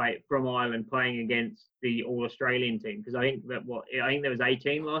that play from Ireland playing against the All-Australian team. Because I think there was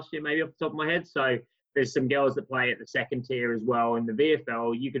 18 last year, maybe off the top of my head. So there's some girls that play at the second tier as well in the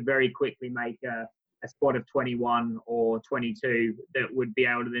VFL. You could very quickly make a squad of 21 or 22 that would be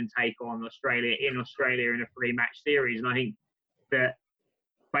able to then take on Australia in a free match series. And I think that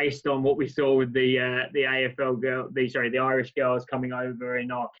based on what we saw with the Irish girls coming over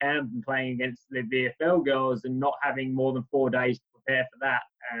in our camp and playing against the VFL girls and not having more than 4 days to prepare for that,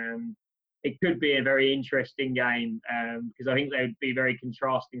 it could be a very interesting game because I think they would be very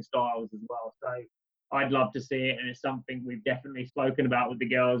contrasting styles as well. So I'd love to see it, and it's something we've definitely spoken about with the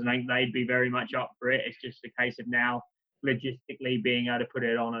girls, and I think they'd be very much up for it. It's just a case of now logistically being able to put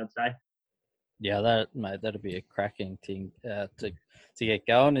it on, I'd say. Yeah, that'd be a cracking thing to get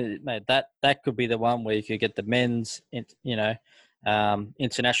going. Mate, that could be the one where you could get the men's, you know,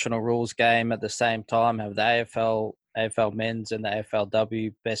 international rules game at the same time, have the AFL men's and the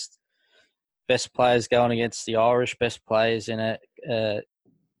AFLW best players going against the Irish best players in a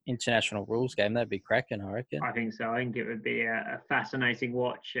international rules game. That'd be cracking, I reckon. I think so. I think it would be a fascinating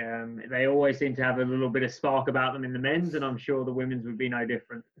watch. They always seem to have a little bit of spark about them in the men's, and I'm sure the women's would be no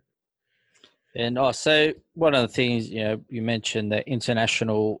different. And so one of the things, you know, you mentioned the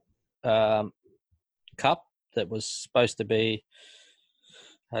international cup that was supposed to be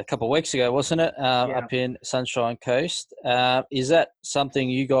a couple of weeks ago, wasn't it? Up in Sunshine Coast. Is that something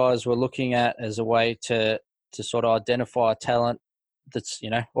you guys were looking at as a way to sort of identify talent that's, you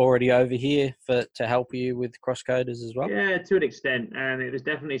know, already over here to help you with crosscoders as well? Yeah, to an extent. It was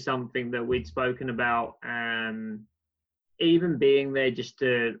definitely something that we'd spoken about, even being there just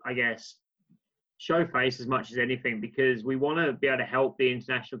to, I guess, show face as much as anything, because we want to be able to help the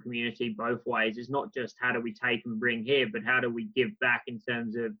international community both ways. It's not just how do we take and bring here, but how do we give back in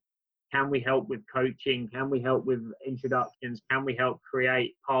terms of, can we help with coaching? Can we help with introductions? Can we help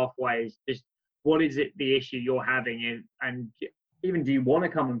create pathways? Just what is it the issue you're having? And even do you want to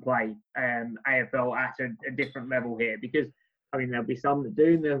come and play AFL at a different level here? Because I mean, there'll be some that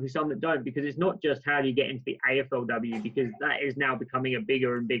do, and there'll be some that don't, because it's not just how do you get into the AFLW, because that is now becoming a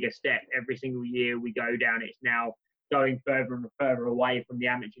bigger and bigger step. Every single year we go down, it's now going further and further away from the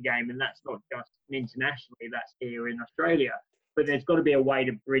amateur game, and that's not just internationally, that's here in Australia. But there's got to be a way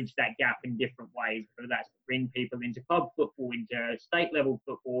to bridge that gap in different ways, whether that's to bring people into club football, into state level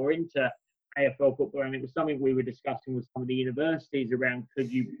football, or into AFL football. And it was something we were discussing with some of the universities around,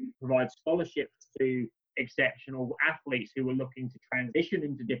 could you provide scholarships to exceptional athletes who were looking to transition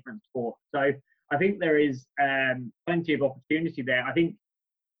into different sports. So I think there is plenty of opportunity there. I think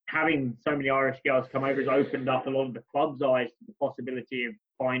having so many Irish girls come over has opened up a lot of the club's eyes to the possibility of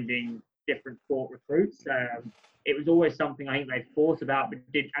finding different sport recruits. It was always something I think they thought about, but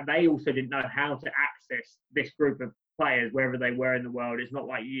and they also didn't know how to access this group of players wherever they were in the world. It's not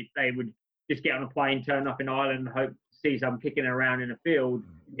like they would just get on a plane, turn up in Ireland, and hope to see some kicking around in a field.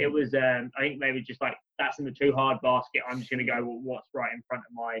 It was, I think they were just like, that's in the too hard basket. I'm just going to go with what's right in front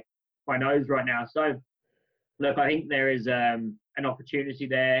of my nose right now. So, look, I think there is an opportunity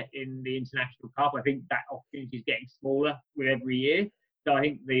there in the International Cup. I think that opportunity is getting smaller with every year. So I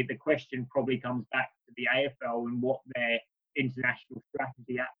think the question probably comes back to the AFL and what their international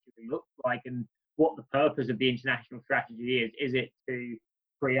strategy actually looks like, and what the purpose of the international strategy is. Is it to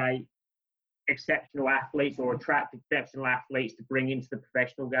create exceptional athletes or attract exceptional athletes to bring into the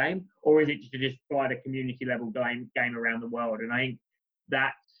professional game, or is it to just provide a community level game around the world? And I think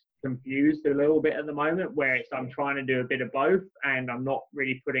that's confused a little bit at the moment, where I'm trying to do a bit of both, and I'm not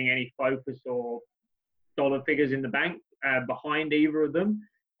really putting any focus or dollar figures in the bank behind either of them.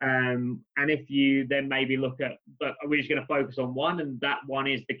 And if you then maybe look at, but we're just going to focus on one, and that one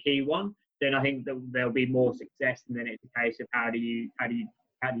is the key one, then I think that there'll be more success. And then it's a case of how do you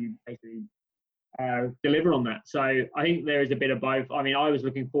basically deliver on that. So I think there is a bit of both. I mean, I was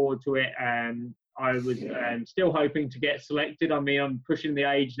looking forward to it. I was still hoping to get selected. I mean, I'm pushing the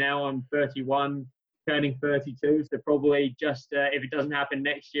age now. I'm 31, turning 32. So probably just if it doesn't happen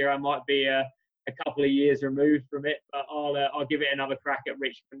next year, I might be a couple of years removed from it. But I'll give it another crack at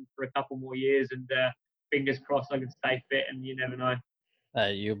Richmond for a couple more years, and fingers crossed I can stay fit. And you never know.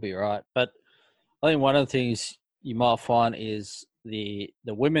 You'll be right. But I think one of the things you might find is the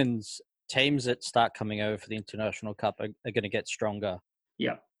women's teams that start coming over for the International Cup are going to get stronger.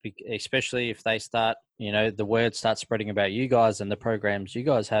 Yeah. Especially if they start, the word starts spreading about you guys and the programs you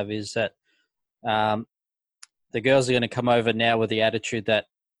guys have, is that the girls are going to come over now with the attitude that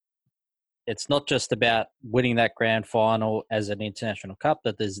it's not just about winning that grand final as an International Cup,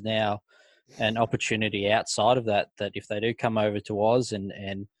 that there's now an opportunity outside of that if they do come over to Oz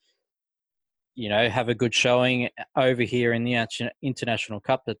and have a good showing over here in the International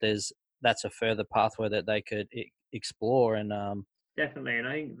Cup, that's a further pathway that they could explore. And definitely. And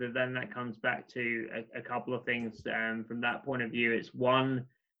I think then that comes back to a couple of things from that point of view. It's one,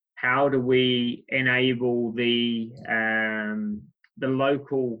 how do we enable the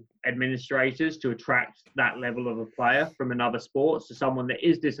local administrators to attract that level of a player from another sport? So someone that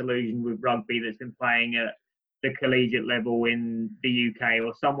is disillusioned with rugby, that's been playing at the collegiate level in the UK,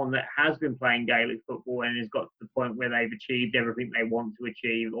 or someone that has been playing Gaelic football and has got to the point where they've achieved everything they want to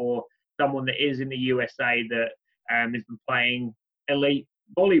achieve, or someone that is in the USA that has been playing elite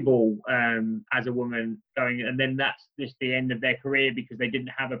volleyball as a woman going, and then that's just the end of their career because they didn't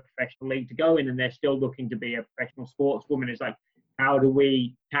have a professional league to go in, and they're still looking to be a professional sportswoman. It's like, how do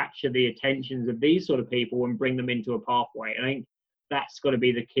we capture the attentions of these sort of people and bring them into a pathway? And I think that's got to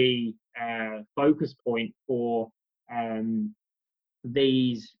be the key focus point for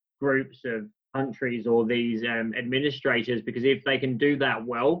these groups of countries or these administrators, because if they can do that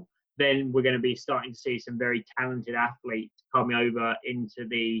well, then we're going to be starting to see some very talented athletes come over into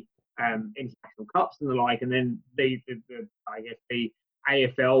the international cups and the like. And then I guess the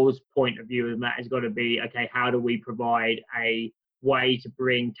AFL's point of view of that has got to be, okay, how do we provide a way to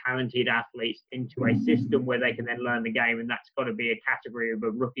bring talented athletes into a system where they can then learn the game? And that's got to be a category of a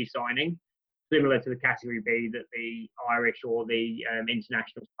rookie signing, similar to the category B that the Irish or the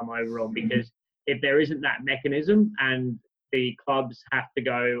internationals come over on. Because if there isn't that mechanism and the clubs have to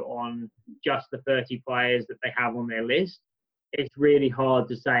go on just the 30 players that they have on their list, it's really hard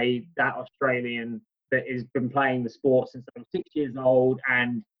to say that Australian that has been playing the sport since I'm 6 years old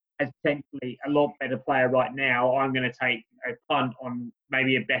and as potentially a lot better player right now, I'm going to take a punt on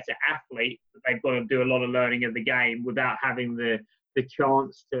maybe a better athlete, but they've got to do a lot of learning of the game without having the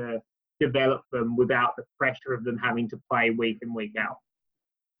chance to develop them without the pressure of them having to play week in, week out.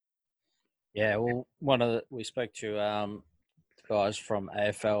 Yeah, well, we spoke to guys from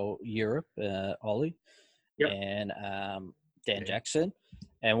AFL Europe, Ollie, yep, and Dan Jackson,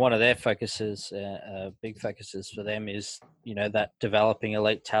 and one of their focuses, big focuses for them is, that developing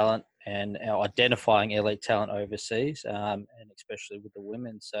elite talent and identifying elite talent overseas, and especially with the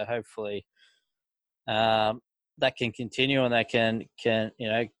women. So hopefully that can continue, and they can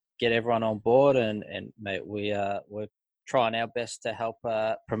get everyone on board. And mate, we're trying our best to help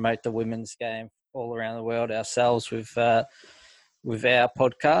promote the women's game all around the world ourselves with our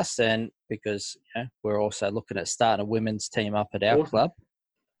podcast, and because we're also looking at starting a women's team up at our club.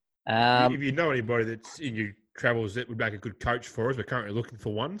 If you know anybody that's in your travels that would make a good coach for us, we're currently looking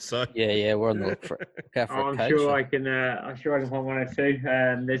for one. So yeah, we're on the look for a I'm coach. sure I can. I'm sure I can find one or two.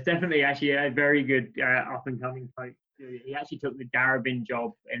 There's definitely actually a very good up and coming coach. He actually took the Darabin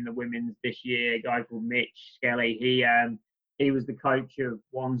job in the women's this year. A guy called Mitch Skelly. He was the coach of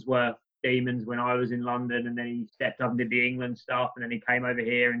Wandsworth Demons when I was in London, and then he stepped up and did the England stuff, and then he came over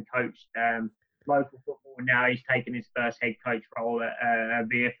here and coached local football. And now he's taken his first head coach role at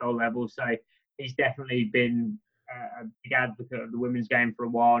VFL level. So he's definitely been a big advocate of the women's game for a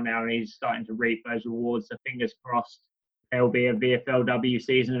while now, and he's starting to reap those rewards. So fingers crossed there'll be a VFLW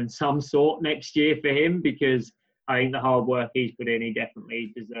season of some sort next year for him, because I think the hard work he's put in, he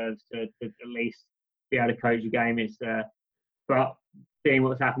definitely deserves to at least be able to coach a game. But seeing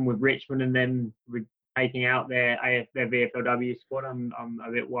what's happened with Richmond and them taking out their VFLW squad, I'm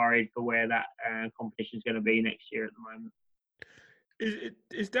a bit worried for where that competition is going to be next year at the moment.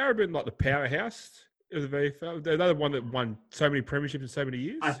 Is Darabin like the powerhouse of the VFL? They're the one that won so many premierships in so many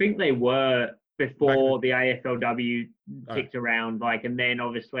years? I think they were before the AFLW kicked around, and then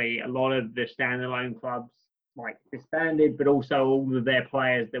obviously a lot of the standalone clubs disbanded, but also all of their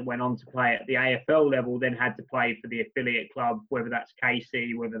players that went on to play at the AFL level then had to play for the affiliate club, whether that's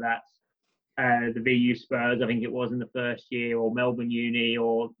KC, whether that's the VU Spurs, I think it was in the first year, or Melbourne Uni,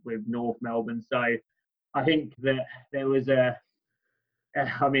 or with North Melbourne. So I think that there was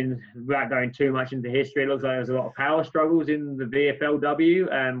without going too much into history, it looks like there was a lot of power struggles in the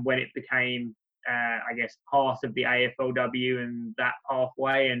VFLW when it became, part of the AFLW and that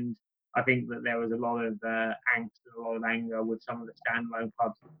pathway. And I think that there was a lot of angst and a lot of anger with some of the standalone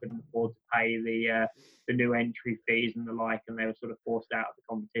clubs that couldn't afford to pay the new entry fees and the like, and they were sort of forced out of the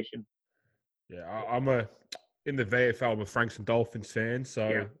competition. Yeah, I'm in the VFL, I'm a Franks and Dolphins fan,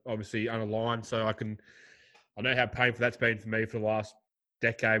 so obviously unaligned. So I know how painful that's been for me for the last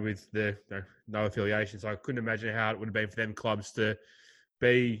decade with the no affiliation. So I couldn't imagine how it would have been for them clubs to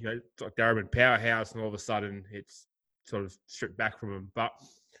be like Darabin powerhouse, and all of a sudden it's sort of stripped back from them. But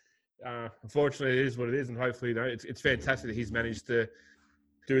unfortunately, it is what it is, and hopefully, it's fantastic that he's managed to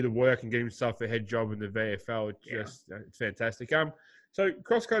do the work and get himself a head job in the VFL. It's fantastic. So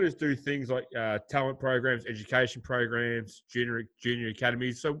Crosscoders do things like talent programs, education programs, junior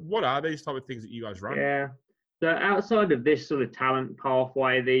academies. So what are these type of things that you guys run? Yeah. So outside of this sort of talent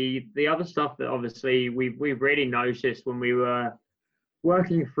pathway, the other stuff that obviously we've really noticed when we were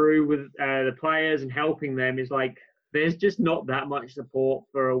working through with the players and helping them is there's just not that much support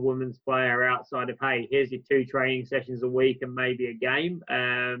for a women's player outside of, hey, here's your 2 training sessions a week and maybe a game.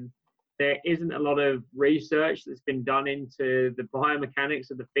 There isn't a lot of research that's been done into the biomechanics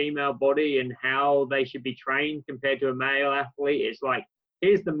of the female body and how they should be trained compared to a male athlete. It's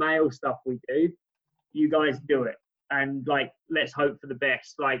here's the male stuff we do. You guys do it. And let's hope for the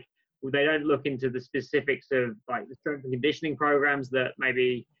best. They don't look into the specifics of the strength and conditioning programs that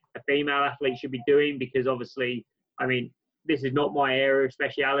maybe a female athlete should be doing, because obviously, this is not my area of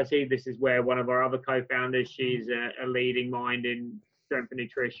speciality. This is where one of our other co-founders, she's a leading mind in strength and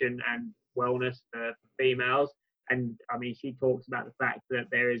nutrition and wellness for females. And she talks about the fact that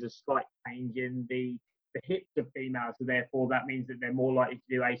there is a slight change in the hips of females. So therefore that means that they're more likely to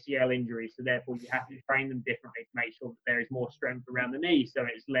do ACL injuries. So therefore you have to train them differently to make sure that there is more strength around the knee. So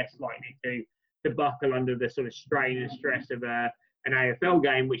it's less likely to buckle under the sort of strain and stress of an AFL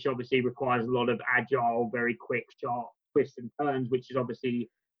game, which obviously requires a lot of agile, very quick, sharp twists and turns, which is obviously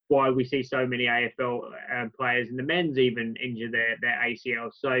why we see so many AFL players in the men's even injure their ACL.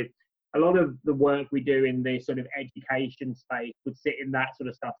 So a lot of the work we do in the sort of education space would sit in that sort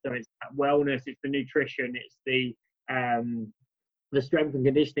of stuff. So it's wellness, it's the nutrition, it's the strength and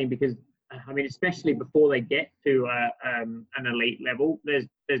conditioning, because especially before they get to an elite level, there's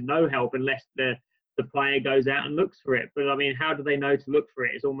no help unless the player goes out and looks for it. But how do they know to look for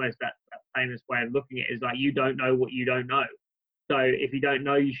it? It's almost that famous way of looking at it is you don't know what you don't know. So if you don't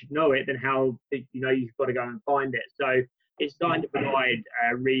know you should know it, then how you've got to go and find it. So it's starting to provide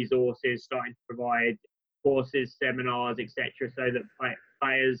resources, starting to provide courses, seminars, etc., so that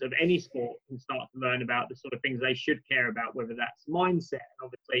players of any sport can start to learn about the sort of things they should care about, whether that's mindset. And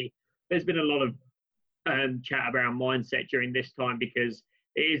obviously, there's been a lot of chat around mindset during this time, because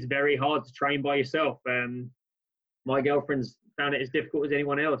it is very hard to train by yourself. My girlfriend's found it as difficult as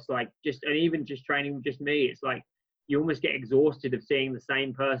anyone else. Like and even just training with just me, it's like you almost get exhausted of seeing the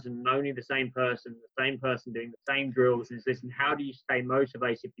same person, only the same person doing the same drills. And listen, how do you stay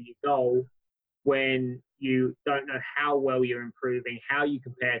motivated for your goal when you don't know how well you're improving, how you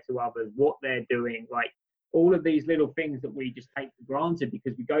compare to others, what they're doing, like all of these little things that we just take for granted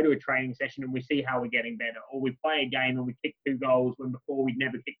because we go to a training session and we see how we're getting better, or we play a game and we kick 2 goals when before we'd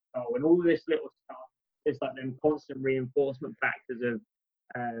never kicked a goal, and all of this little stuff. It's like them constant reinforcement factors of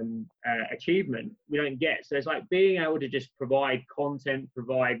achievement we don't get. So it's like being able to just provide content,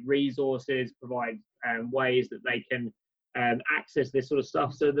 provide resources, provide ways that they can access this sort of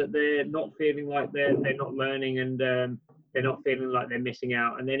stuff so that they're not feeling like they're not learning and they're not feeling like they're missing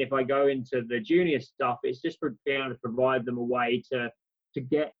out. And then if I go into the junior stuff, it's just for being able to provide them a way to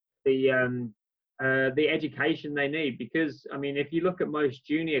get the education they need. Because, I mean, if you look at most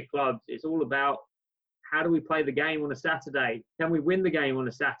junior clubs, it's all about how do we play the game on a Saturday? Can we win the game on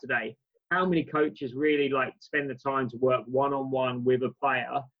a Saturday? How many coaches really like spend the time to work one-on-one with a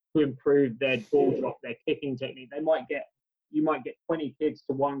player to improve their ball drop, their kicking technique? You might get 20 kids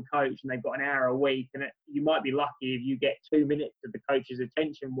to one coach and they've got an hour a week, and you might be lucky if you get 2 minutes of the coach's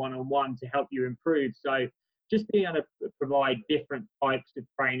attention one-on-one to help you improve. So just being able to provide different types of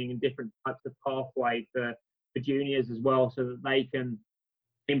training and different types of pathway for juniors as well, so that they can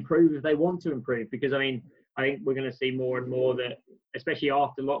improve if they want to improve. Because I mean, I think we're going to see more and more that, especially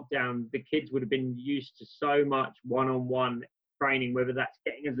after lockdown, the kids would have been used to so much one-on-one training, whether that's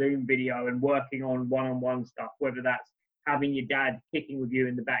getting a Zoom video and working on one-on-one stuff, whether that's having your dad kicking with you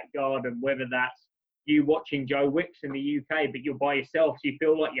in the back garden, whether that's you watching Joe Wicks in the UK, but you're by yourself, so you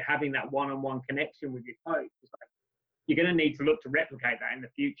feel like you're having that one-on-one connection with your coach. It's like, you're going to need to look to replicate that in the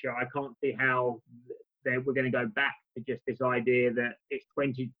future. I can't see how we're going to go back to just this idea that it's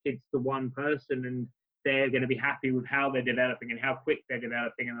 20 kids to one person and they're going to be happy with how they're developing and how quick they're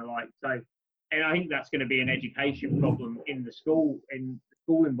developing and the like. So, and I think that's going to be an education problem in the school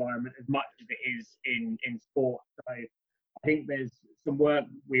environment as much as it is in sport. So I think there's some work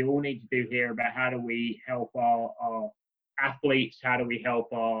we all need to do here about how do we help our athletes, how do we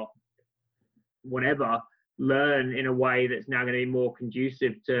help our whatever learn in a way that's now going to be more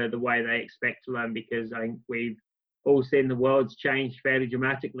conducive to the way they expect to learn, because I think we've all seen the world's changed fairly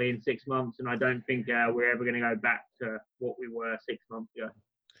dramatically in 6 months, and I don't think we're ever going to go back to what we were 6 months ago.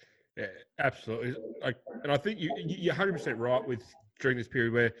 Yeah, absolutely. And I think you're 100% right with during this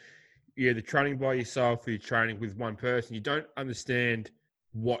period where you're the training by yourself, you're training with one person, you don't understand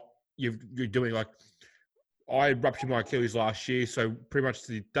what you're doing. Like, I ruptured my Achilles last year, so pretty much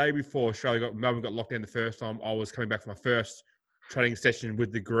the day before Melbourne got locked down the first time, I was coming back for my first training session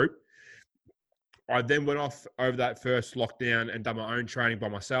with the group. I then went off over that first lockdown and done my own training by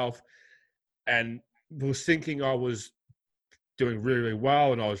myself, and was thinking I was doing really, really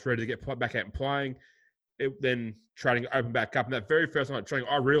well and I was ready to get back out and playing. Then training opened back up, and that very first night training,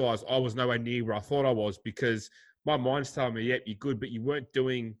 I realised I was nowhere near where I thought I was, because my mind's telling me, yep, you're good, but you weren't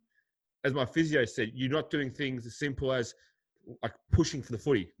doing, as my physio said, you're not doing things as simple as like pushing for the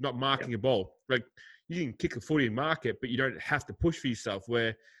footy, not marking a ball. Like, you can kick a footy and mark it, but you don't have to push for yourself.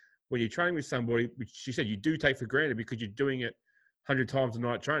 Where when you're training with somebody, which she said you do take for granted because you're doing it 100 times a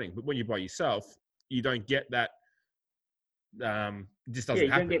night training, but when you're by yourself, you don't get that. Just doesn't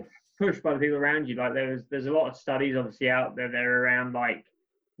happen. Don't get pushed by the people around you. Like there's a lot of studies obviously out there that are around, like,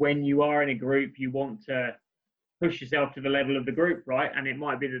 when you are in a group, you want to push yourself to the level of the group, right? And it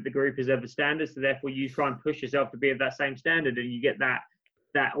might be that the group is of a standard, so therefore you try and push yourself to be of that same standard, and you get that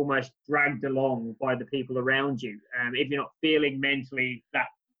almost dragged along by the people around you. If you're not feeling mentally that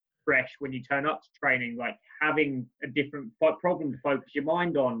fresh when you turn up to training, like having a different problem to focus your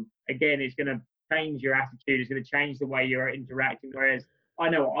mind on, again, is going to change your attitude, it's going to change the way you're interacting. Whereas I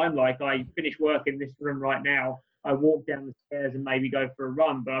know what I'm like. I finish work in this room right now, I walk down the stairs and maybe go for a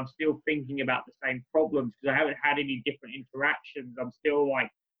run, but I'm still thinking about the same problems because I haven't had any different interactions. I'm still like,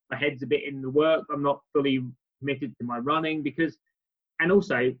 my head's a bit in the work. I'm not fully committed to my running because, and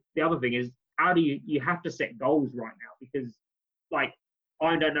also the other thing is, how do you have to set goals right now, because like,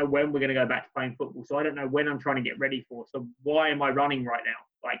 I don't know when we're going to go back to playing football. So I don't know when I'm trying to get ready for. So why am I running right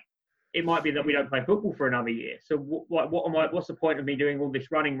now? Like, it might be that we don't play football for another year. So what's the point of me doing all this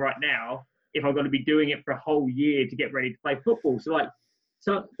running right now if I'm going to be doing it for a whole year to get ready to play football?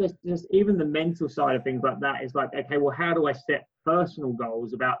 So there's just even the mental side of things like that is like, okay, well, how do I set personal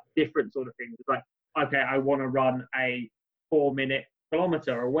goals about different sort of things? It's like, okay, I want to run a 4-minute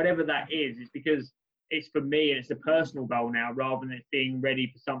kilometer or whatever that is. It's because it's for me and it's a personal goal now rather than it being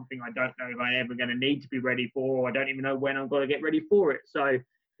ready for something I don't know if I'm ever going to need to be ready for, or I don't even know when I'm going to get ready for it. So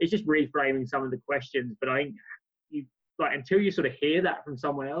it's just reframing some of the questions. But I think you like until you sort of hear that from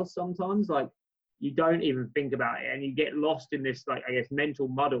someone else sometimes, like you don't even think about it and you get lost in this, like, I guess, mental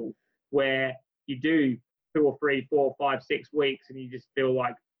muddle where you do 2 or 3, 4, 5, 6 weeks and you just feel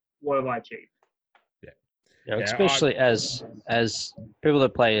like, what have I achieved? Yeah, especially as people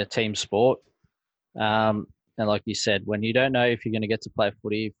that play a team sport, and like you said, when you don't know if you're going to get to play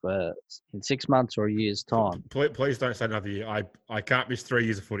footy for in 6 months or a year's time. Please don't say another year. I can't miss 3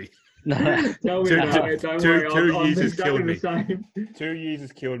 years of footy. Tell me about it. Don't worry. 2 years has killed me. 2 years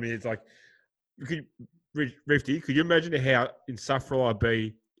has killed me. It's like, Rifty, could you imagine how insufferable I'd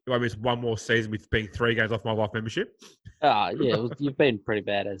be if I missed one more season with being 3 games off my life membership? Yeah, well, you've been pretty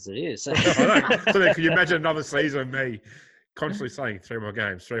bad as it is. I know. So then, could you imagine another season of me constantly saying 3 more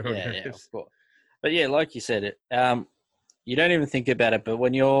games, 3 more games? Yeah, of course. But yeah, like you said, you don't even think about it. But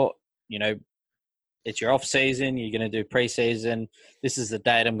when you're, it's your off season, you're going to do pre-season. This is the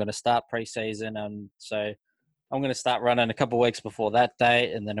date I'm going to start pre-season, and so I'm going to start running a couple of weeks before that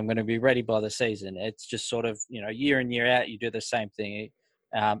date, and then I'm going to be ready by the season. It's just sort of, year in, year out, you do the same thing.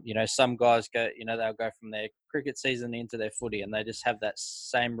 Some guys go, they'll go from their cricket season into their footy, and they just have that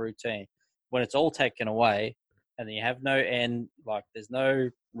same routine. When it's all taken away, and then you have no end, like there's no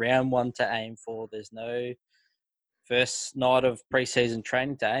round one to aim for, there's no first night of preseason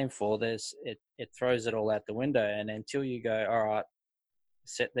training to aim for. It throws it all out the window, and until you go, all right,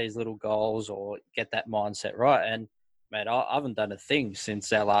 set these little goals or get that mindset right. And mate, I haven't done a thing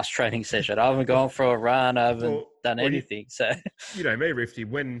since our last training session. I haven't gone for a run. I haven't done anything. So me, Rifty,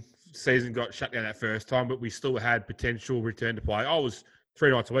 when season got shut down that first time, but we still had potential return to play. I was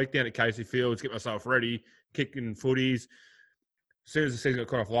 3 nights a week down at Casey Fields, get myself ready, kicking footies. As soon as the season got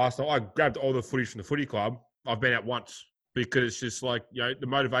cut off last night, I grabbed all the footage from the footy club. I've been out once because it's just like, the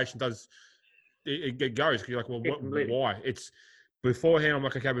motivation does, it goes. You're like, well, why? It's beforehand, I'm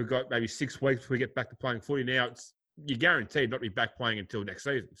like, okay, we've got maybe 6 weeks before we get back to playing footy. Now you're guaranteed not to be back playing until next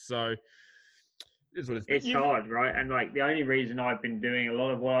season. So it's hard, right? And like the only reason I've been doing a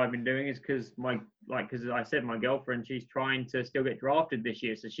lot of what I've been doing is because because I said, my girlfriend, she's trying to still get drafted this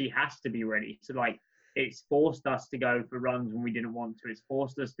year, so she has to be ready. So like, it's forced us to go for runs when we didn't want to. It's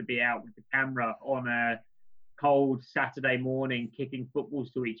forced us to be out with the camera on a cold Saturday morning, kicking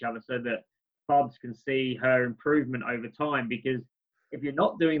footballs to each other so that clubs can see her improvement over time. Because if you're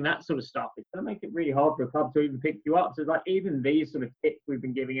not doing that sort of stuff, it's going to make it really hard for a club to even pick you up. So like, even these sort of tips we've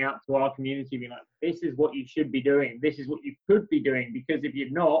been giving out to our community, being like, this is what you should be doing. This is what you could be doing. Because if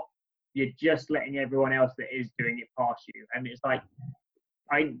you're not, you're just letting everyone else that is doing it pass you. And it's like,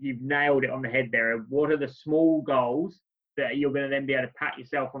 you've nailed it on the head there. What are the small goals that you're going to then be able to pat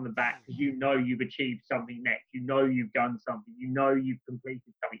yourself on the back because you've achieved something next. You've done something. You've completed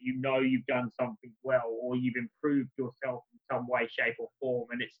something. You've done something well, or you've improved yourself in some way, shape, or form.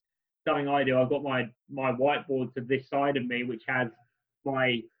 And it's something I do. I've got my whiteboard to this side of me, which has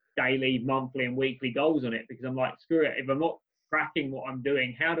my daily, monthly, and weekly goals on it, because I'm like, screw it. If I'm not tracking what I'm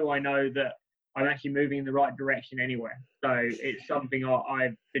doing, how do I know that I'm actually moving in the right direction anywhere? So it's something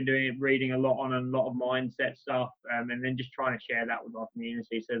I've been doing, reading a lot on, a lot of mindset stuff, and then just trying to share that with our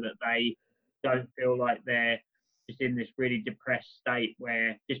community so that they don't feel like they're just in this really depressed state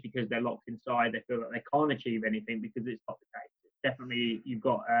where just because they're locked inside, they feel like they can't achieve anything, because it's not the case. It's definitely, you've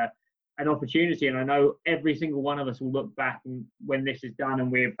got an opportunity, and I know every single one of us will look back and when this is done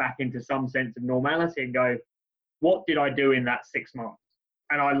and we're back into some sense of normality and go, what did I do in that 6 months?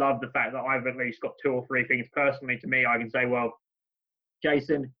 And I love the fact that I've at least got 2 or 3 things personally to me. I can say, well,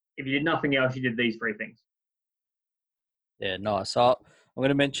 Jason, if you did nothing else, you did these 3 things. Yeah, nice. I'm going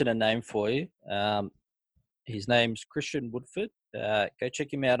to mention a name for you. His name's Christian Woodford. Go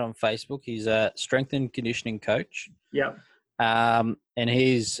check him out on Facebook. He's a strength and conditioning coach. Yep. And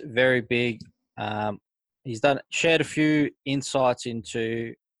he's very big. He's shared a few insights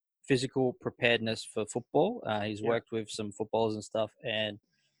into physical preparedness for football. He's worked with some footballers and stuff, and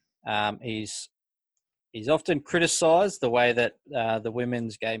he's often criticised the way that the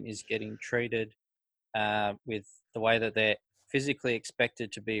women's game is getting treated, with the way that they're physically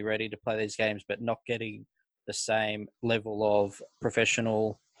expected to be ready to play these games, but not getting the same level of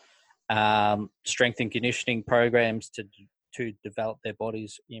professional strength and conditioning programs to develop their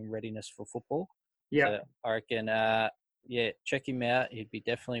bodies in readiness for football. Yeah, so I reckon. Check him out. He'd be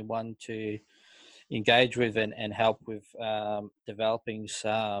definitely one to engage with and help with developing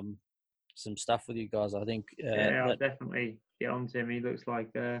some stuff with you guys. I think. I'll definitely get on to him. He looks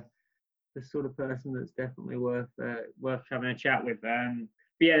like the sort of person that's definitely worth having a chat with.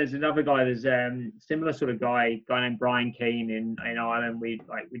 yeah, there's another guy. There's similar sort of guy named Brian Keane in Ireland. We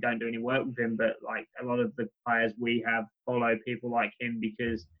don't do any work with him, but like a lot of the players we have follow people like him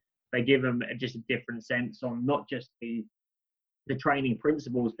because they give them just a different sense on not just the training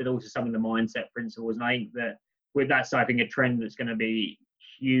principles, but also some of the mindset principles. And I think that with that, so I think a trend that's going to be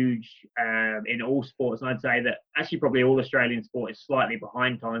huge in all sports. And I'd say that actually probably all Australian sport is slightly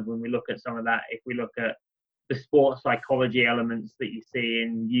behind times when we look at some of that. If we look at the sports psychology elements that you see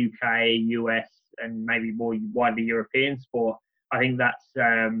in UK, US, and maybe more widely European sport, I think that's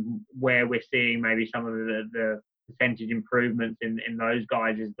where we're seeing maybe some of the percentage improvements in those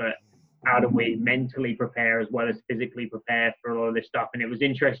guys is that how do we mentally prepare as well as physically prepare for all of this stuff. And it was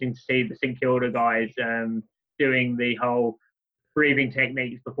interesting to see the St Kilda guys doing the whole breathing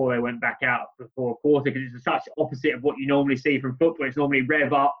techniques before they went back out before a quarter, because it's such opposite of what you normally see from football. It's normally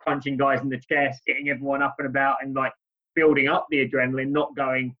rev up, punching guys in the chest, getting everyone up and about and like building up the adrenaline, not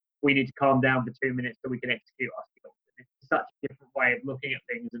going, we need to calm down for 2 minutes so we can execute our skills. It's such a different way of looking at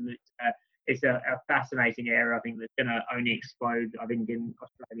things, and it's a fascinating area, I think, that's going to only explode, I think, in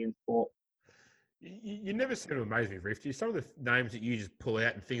Australian sport. You never seem to amaze me, Rifty. Some of the names that you just pull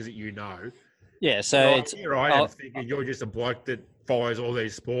out and things that you know. Yeah, so it's... Here I am thinking you're just a bloke that follows all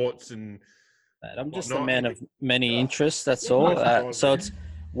these sports and... I'm just a man of many interests, that's all. So it's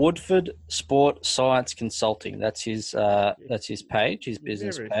Woodford Sport Science Consulting. That's his page, his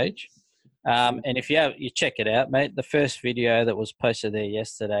business page. And if you check it out, mate, the first video that was posted there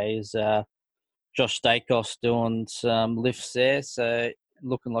yesterday is Josh Dacos doing some lifts there, so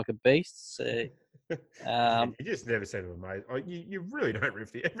looking like a beast. So, you just never seem to amaze. You really don't,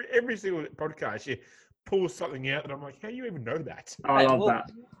 Rifty. Every single podcast, you pull something out that I'm like, how do you even know that? I love that.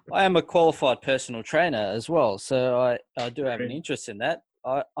 I am a qualified personal trainer as well, so I do have an interest in that.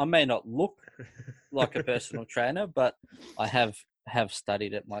 I may not look like a personal trainer, but I have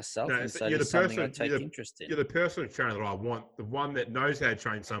studied it myself, and so it's something I take interest in. You're the personal trainer that I want, the one that knows how to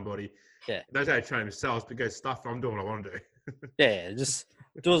train somebody, knows how to train themselves, but goes, stuff, I'm doing what I want to do. Yeah, just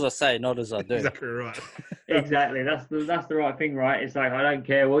do as I say, not as I do. Exactly right. Exactly. That's the right thing, right? It's like, I don't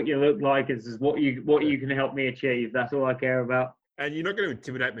care what you look like. It's just what you can help me achieve. That's all I care about. And you're not going to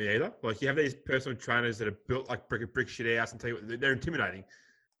intimidate me either. Like, you have these personal trainers that are built like brick shit house and tell you what, they're intimidating.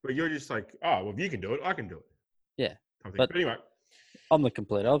 But you're just like, oh, well, if you can do it, I can do it. Yeah. But anyway. I'm the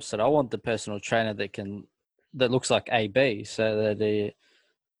complete opposite. I want the personal trainer that looks like AB, so that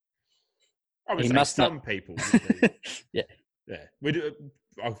he must some people. Yeah. We do.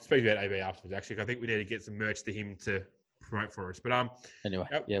 I'll speak about AB afterwards. Actually, I think we need to get some merch to him to promote for us. But anyway,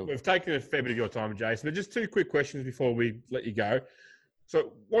 we've taken a fair bit of your time, Jason. But just two quick questions before we let you go.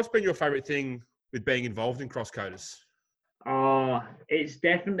 So, what's been your favourite thing with being involved in Crosscoders? It's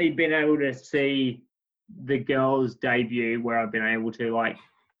definitely been able to see the girls' debut where I've been able to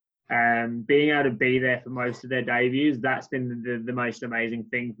being able to be there for most of their debuts. That's been the most amazing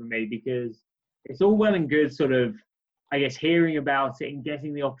thing for me, because it's all well and good sort of, I guess, hearing about it and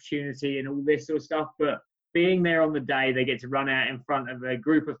getting the opportunity and all this sort of stuff, but being there on the day, they get to run out in front of a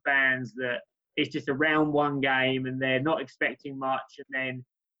group of fans that it's just a round one game and they're not expecting much, and then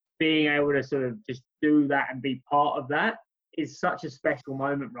being able to sort of just do that and be part of that is such a special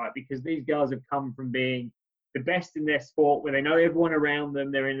moment, right? Because these girls have come from being the best in their sport, where they know everyone around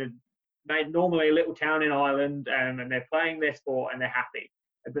them. They're in normally a little town in Ireland, and they're playing their sport and they're happy.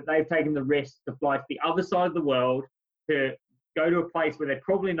 But they've taken the risk to fly to the other side of the world, to go to a place where they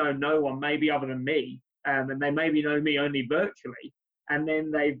probably know no one, maybe other than me, and they maybe know me only virtually. And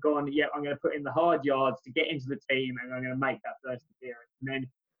then they've gone, I'm going to put in the hard yards to get into the team, and I'm going to make that first appearance. And then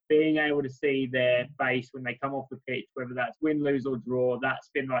being able to see their face when they come off the pitch, whether that's win, lose, or draw, that's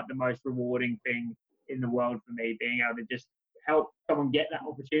been like the most rewarding thing in the world for me, being able to just help someone get that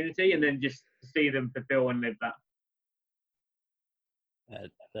opportunity and then just see them fulfill and live that.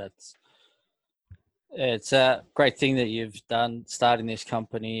 It's a great thing that you've done, starting this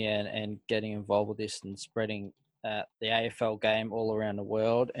company and getting involved with this and spreading the AFL game all around the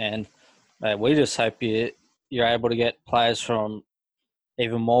world. And we just hope you're able to get players from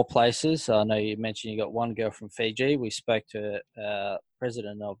even more places. I know you mentioned you got one girl from Fiji. We spoke to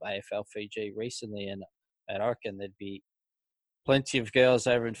president of AFL Fiji recently, and I reckon there'd be plenty of girls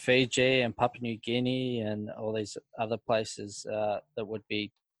over in Fiji and Papua New Guinea and all these other places that would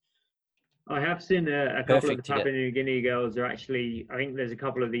be. I have seen a couple of the Papua New Guinea girls are actually, I think there's a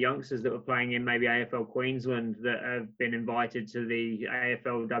couple of the youngsters that were playing in maybe AFL Queensland that have been invited to the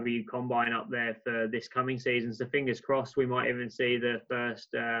AFLW Combine up there for this coming season. So fingers crossed we might even see the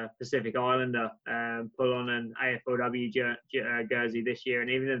first Pacific Islander pull on an AFLW jersey this year. And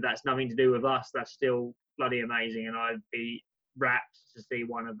even if that's nothing to do with us, that's still bloody amazing. And I'd be rapt to see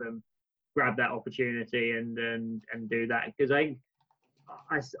one of them grab that opportunity and do that, because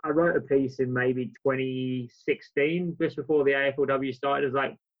I wrote a piece in maybe 2016, just before the AFLW started. It was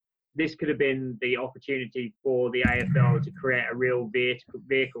like, this could have been the opportunity for the AFL to create a real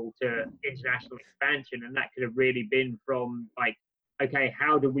vehicle to international expansion. And that could have really been from like, okay,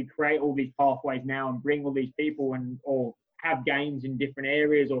 how do we create all these pathways now and bring all these people or have games in different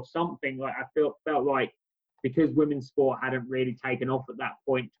areas or something. Like I felt like, because women's sport hadn't really taken off at that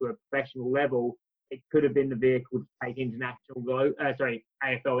point to a professional level, it could have been the vehicle to take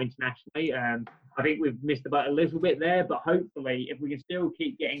AFL internationally. I think we've missed the boat a little bit there, but hopefully, if we can still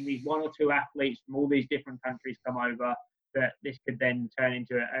keep getting these one or two athletes from all these different countries come over, that this could then turn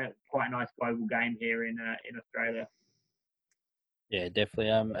into quite a nice global game here in Australia. Yeah,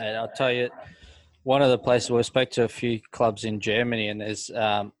 definitely. And I'll tell you, one of the places we spoke to a few clubs in Germany, and there's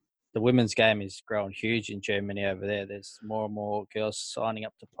the women's game is growing huge in Germany over there. There's more and more girls signing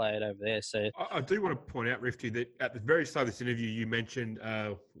up to play it over there. So I do want to point out, Rifty, that at the very start of this interview, you mentioned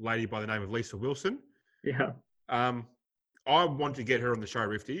a lady by the name of Lisa Wilson. Yeah. I want to get her on the show,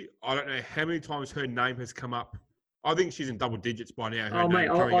 Rifty. I don't know how many times her name has come up. I think she's in double digits by now. Oh, mate,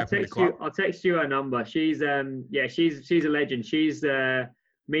 I'll text you. I'll text you her number. She's she's a legend. She's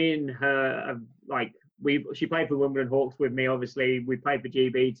me and her she played for Wimbledon Hawks with me. Obviously, we played for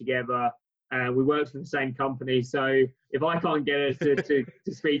GB together. We worked for the same company. So if I can't get her to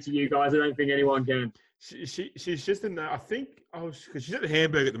speak to you guys, I don't think anyone can. She's just in there. I think because she's at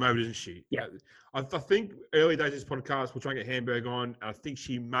Hamburg at the moment, isn't she? Yeah. I think early days of this podcast, we'll try and get Hamburg on. I think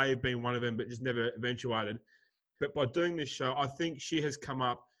she may have been one of them, but just never eventuated. But by doing this show, I think she has come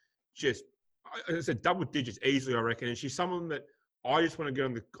up just, as I said, double digits easily, I reckon. And she's someone that I just want to get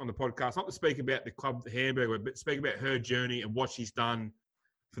on the podcast, not to speak about the club, the Hamburg, but speak about her journey and what she's done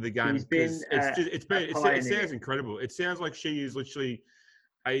for the game. It sounds incredible. It sounds like she is literally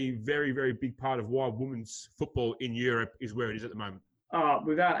a very, very big part of why women's football in Europe is where it is at the moment.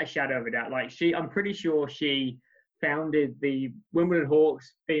 Without a shadow of a doubt. I'm pretty sure she founded the Wimbledon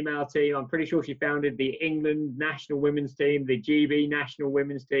Hawks female team. I'm pretty sure she founded the England national women's team, the GB national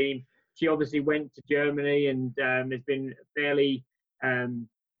women's team. She obviously went to Germany and has been fairly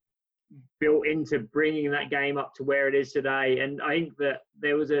built into bringing that game up to where it is today. And I think that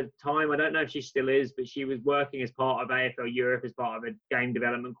there was a time, I don't know if she still is, but she was working as part of AFL Europe as part of a game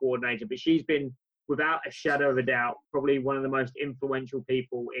development coordinator. But she's been, without a shadow of a doubt, probably one of the most influential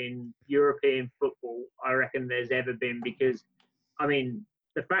people in European football I reckon there's ever been, because, I mean,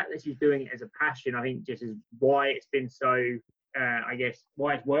 the fact that she's doing it as a passion, I think just is why it's been so,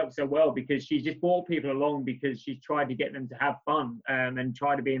 why it's worked so well, because she's just brought people along because she's tried to get them to have fun and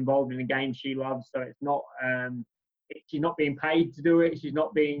try to be involved in a game she loves. So it's not, she's not being paid to do it. She's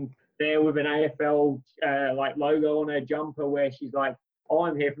not being there with an AFL logo on her jumper where she's like, oh,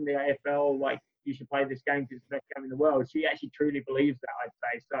 I'm here from the AFL, you should play this game because it's the best game in the world. She actually truly believes that,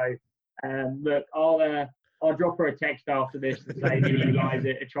 I'd say. So, look, I'll drop her a text after this and say that you guys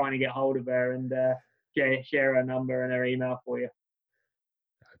are trying to get hold of her and share her number and her email for you.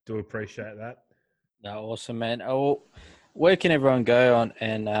 I do appreciate that. No, awesome, man. Oh, where can everyone go on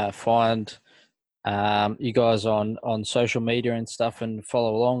and find you guys on social media and stuff and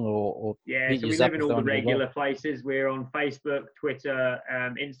follow along or so we live in all the regular places. We're on Facebook, Twitter,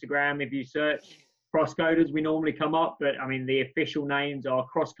 Instagram. If you search Crosscoders, we normally come up, but I mean the official names are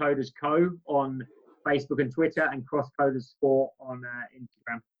Crosscoders Co on Facebook and Twitter, and Crosscoders Sport on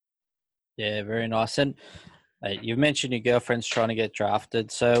Instagram. Yeah, very nice. And you mentioned your girlfriend's trying to get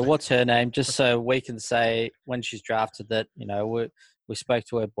drafted. So what's her name? Just so we can say when she's drafted that, we spoke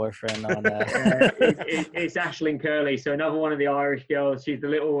to her boyfriend on. It's Aisling Curley, so another one of the Irish girls. She's the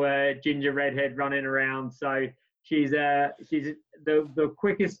little ginger redhead running around. So she's the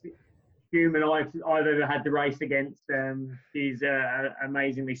quickest human I've ever had to race against. She's an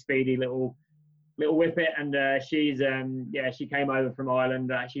amazingly speedy little whippet, and she came over from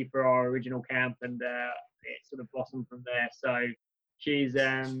Ireland actually for our original camp, and it sort of blossomed from there. So she's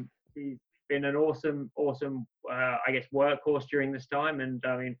been an awesome workhorse during this time, and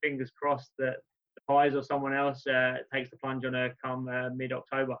I mean fingers crossed that the Pies or someone else takes the plunge on her come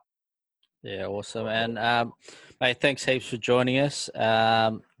mid-October. Yeah, awesome. And mate, thanks heaps for joining us.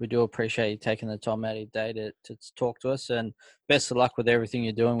 We do appreciate you taking the time out of your day to talk to us, and best of luck with everything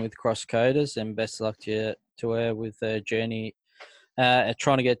you're doing with Crosscoders, and best of luck to her with her journey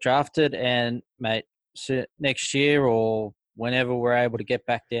trying to get drafted. And mate, so next year or whenever we're able to get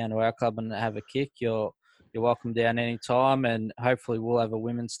back down to our club and have a kick, you're welcome down any time, and hopefully we'll have a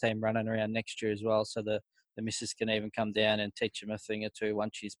women's team running around next year as well. So the the missus can even come down and teach him a thing or two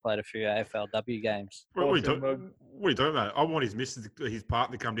once she's played a few AFLW games. What are you Awesome, talking about? I want his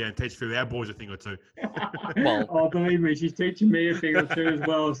partner to come down and teach through our boys a thing or two. Well, oh, believe me, she's teaching me a thing or two as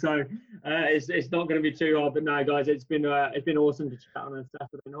well. So it's not going to be too hard. But no, guys, it's been awesome to chat on a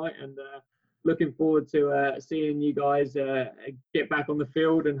Saturday night, and looking forward to seeing you guys get back on the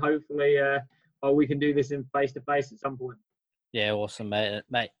field, and hopefully we can do this in face to face at some point. Yeah, awesome, mate.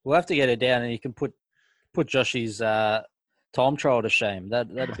 We'll have to get it down, and you can put Joshy's time trial to shame.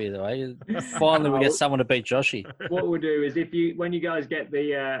 That'd be the way. Finally, we get someone to beat Joshy. What we'll do is when you guys get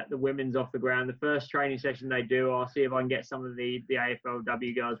the women's off the ground, the first training session they do, I'll see if I can get some of the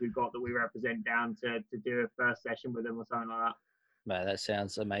AFLW guys we've got that we represent down to do a first session with them or something like that. Mate, that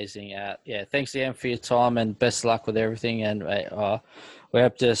sounds amazing. Yeah, thanks again for your time, and best of luck with everything. And we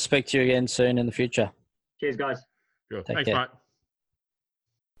hope to speak to you again soon in the future. Cheers, guys. Sure. Take Thanks, care. mate.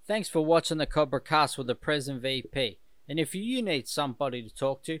 Thanks for watching the Cobra Cast with the present VP. And if you need somebody to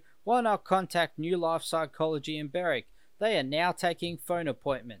talk to, why not contact New Life Psychology in Berwick? They are now taking phone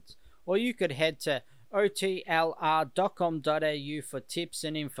appointments. Or you could head to otlr.com.au for tips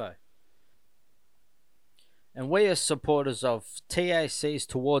and info. And we are supporters of TAC's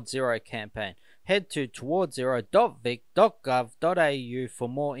Towards Zero campaign. Head to towardszero.vic.gov.au for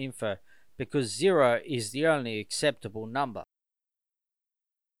more info, because 0 is the only acceptable number.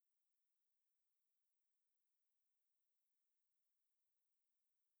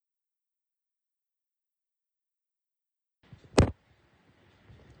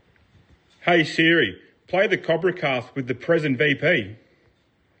 Hey Siri, play the Cobra Cast with the present VP.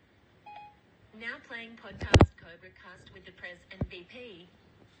 Now playing podcast Cobra Cast with the Pres and VP.